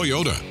by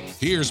Toyota.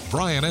 Here's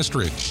Brian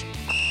Estridge.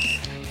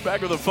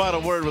 Back with the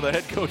final word with the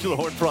head coach of the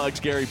Horned Frogs,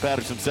 Gary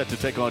Patterson, set to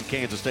take on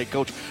Kansas State.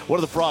 Coach, what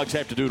do the Frogs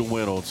have to do to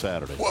win on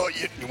Saturday? Well,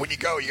 when you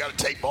go, you got to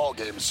take ball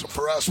games. So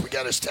for us, we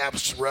got to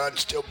establish the run,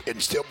 still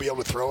be able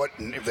to throw it.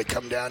 And if they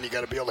come down, you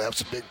got to be able to have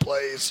some big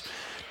plays.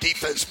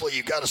 Defensively,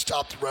 you got to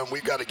stop the run.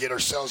 We've got to get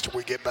ourselves till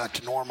we get back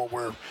to normal,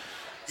 where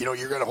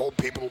you're going to hold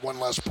people to one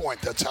less point.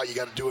 That's how you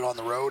got to do it on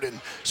the road.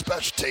 And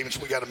special teams,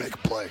 we got to make a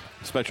play.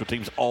 Special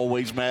teams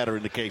always matter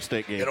in the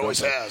K-State game. It always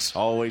has.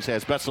 Always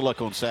has. Best of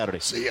luck on Saturday.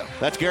 See ya.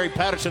 That's Gary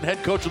Patterson,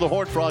 head coach of the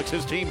Horned Frogs.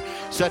 His team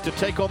set to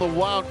take on the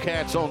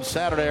Wildcats on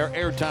Saturday. Our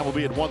airtime will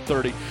be at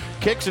 1:30.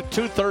 Kicks at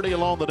 2:30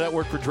 along the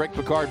network for Drake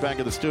Picard back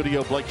in the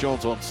studio. Blake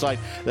Jones on site.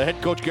 The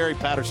head coach, Gary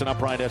Patterson. I'm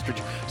Brian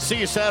Estridge. See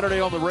you Saturday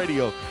on the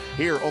radio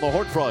here on the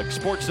Horned Frogs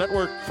Sports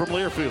Network from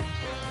Learfield.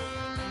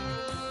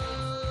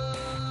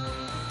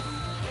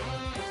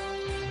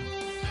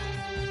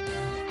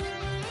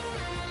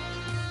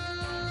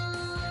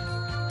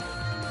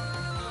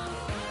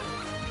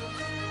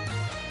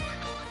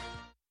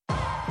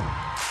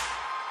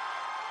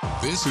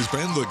 This has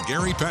been the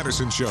Gary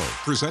Patterson Show,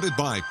 presented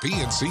by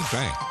PNC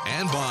Bank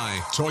and by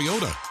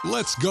Toyota.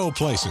 Let's go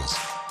places.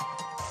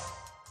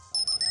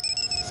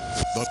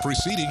 The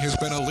preceding has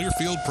been a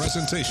Learfield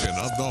presentation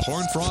of the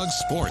Horned Frogs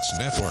Sports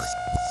Network.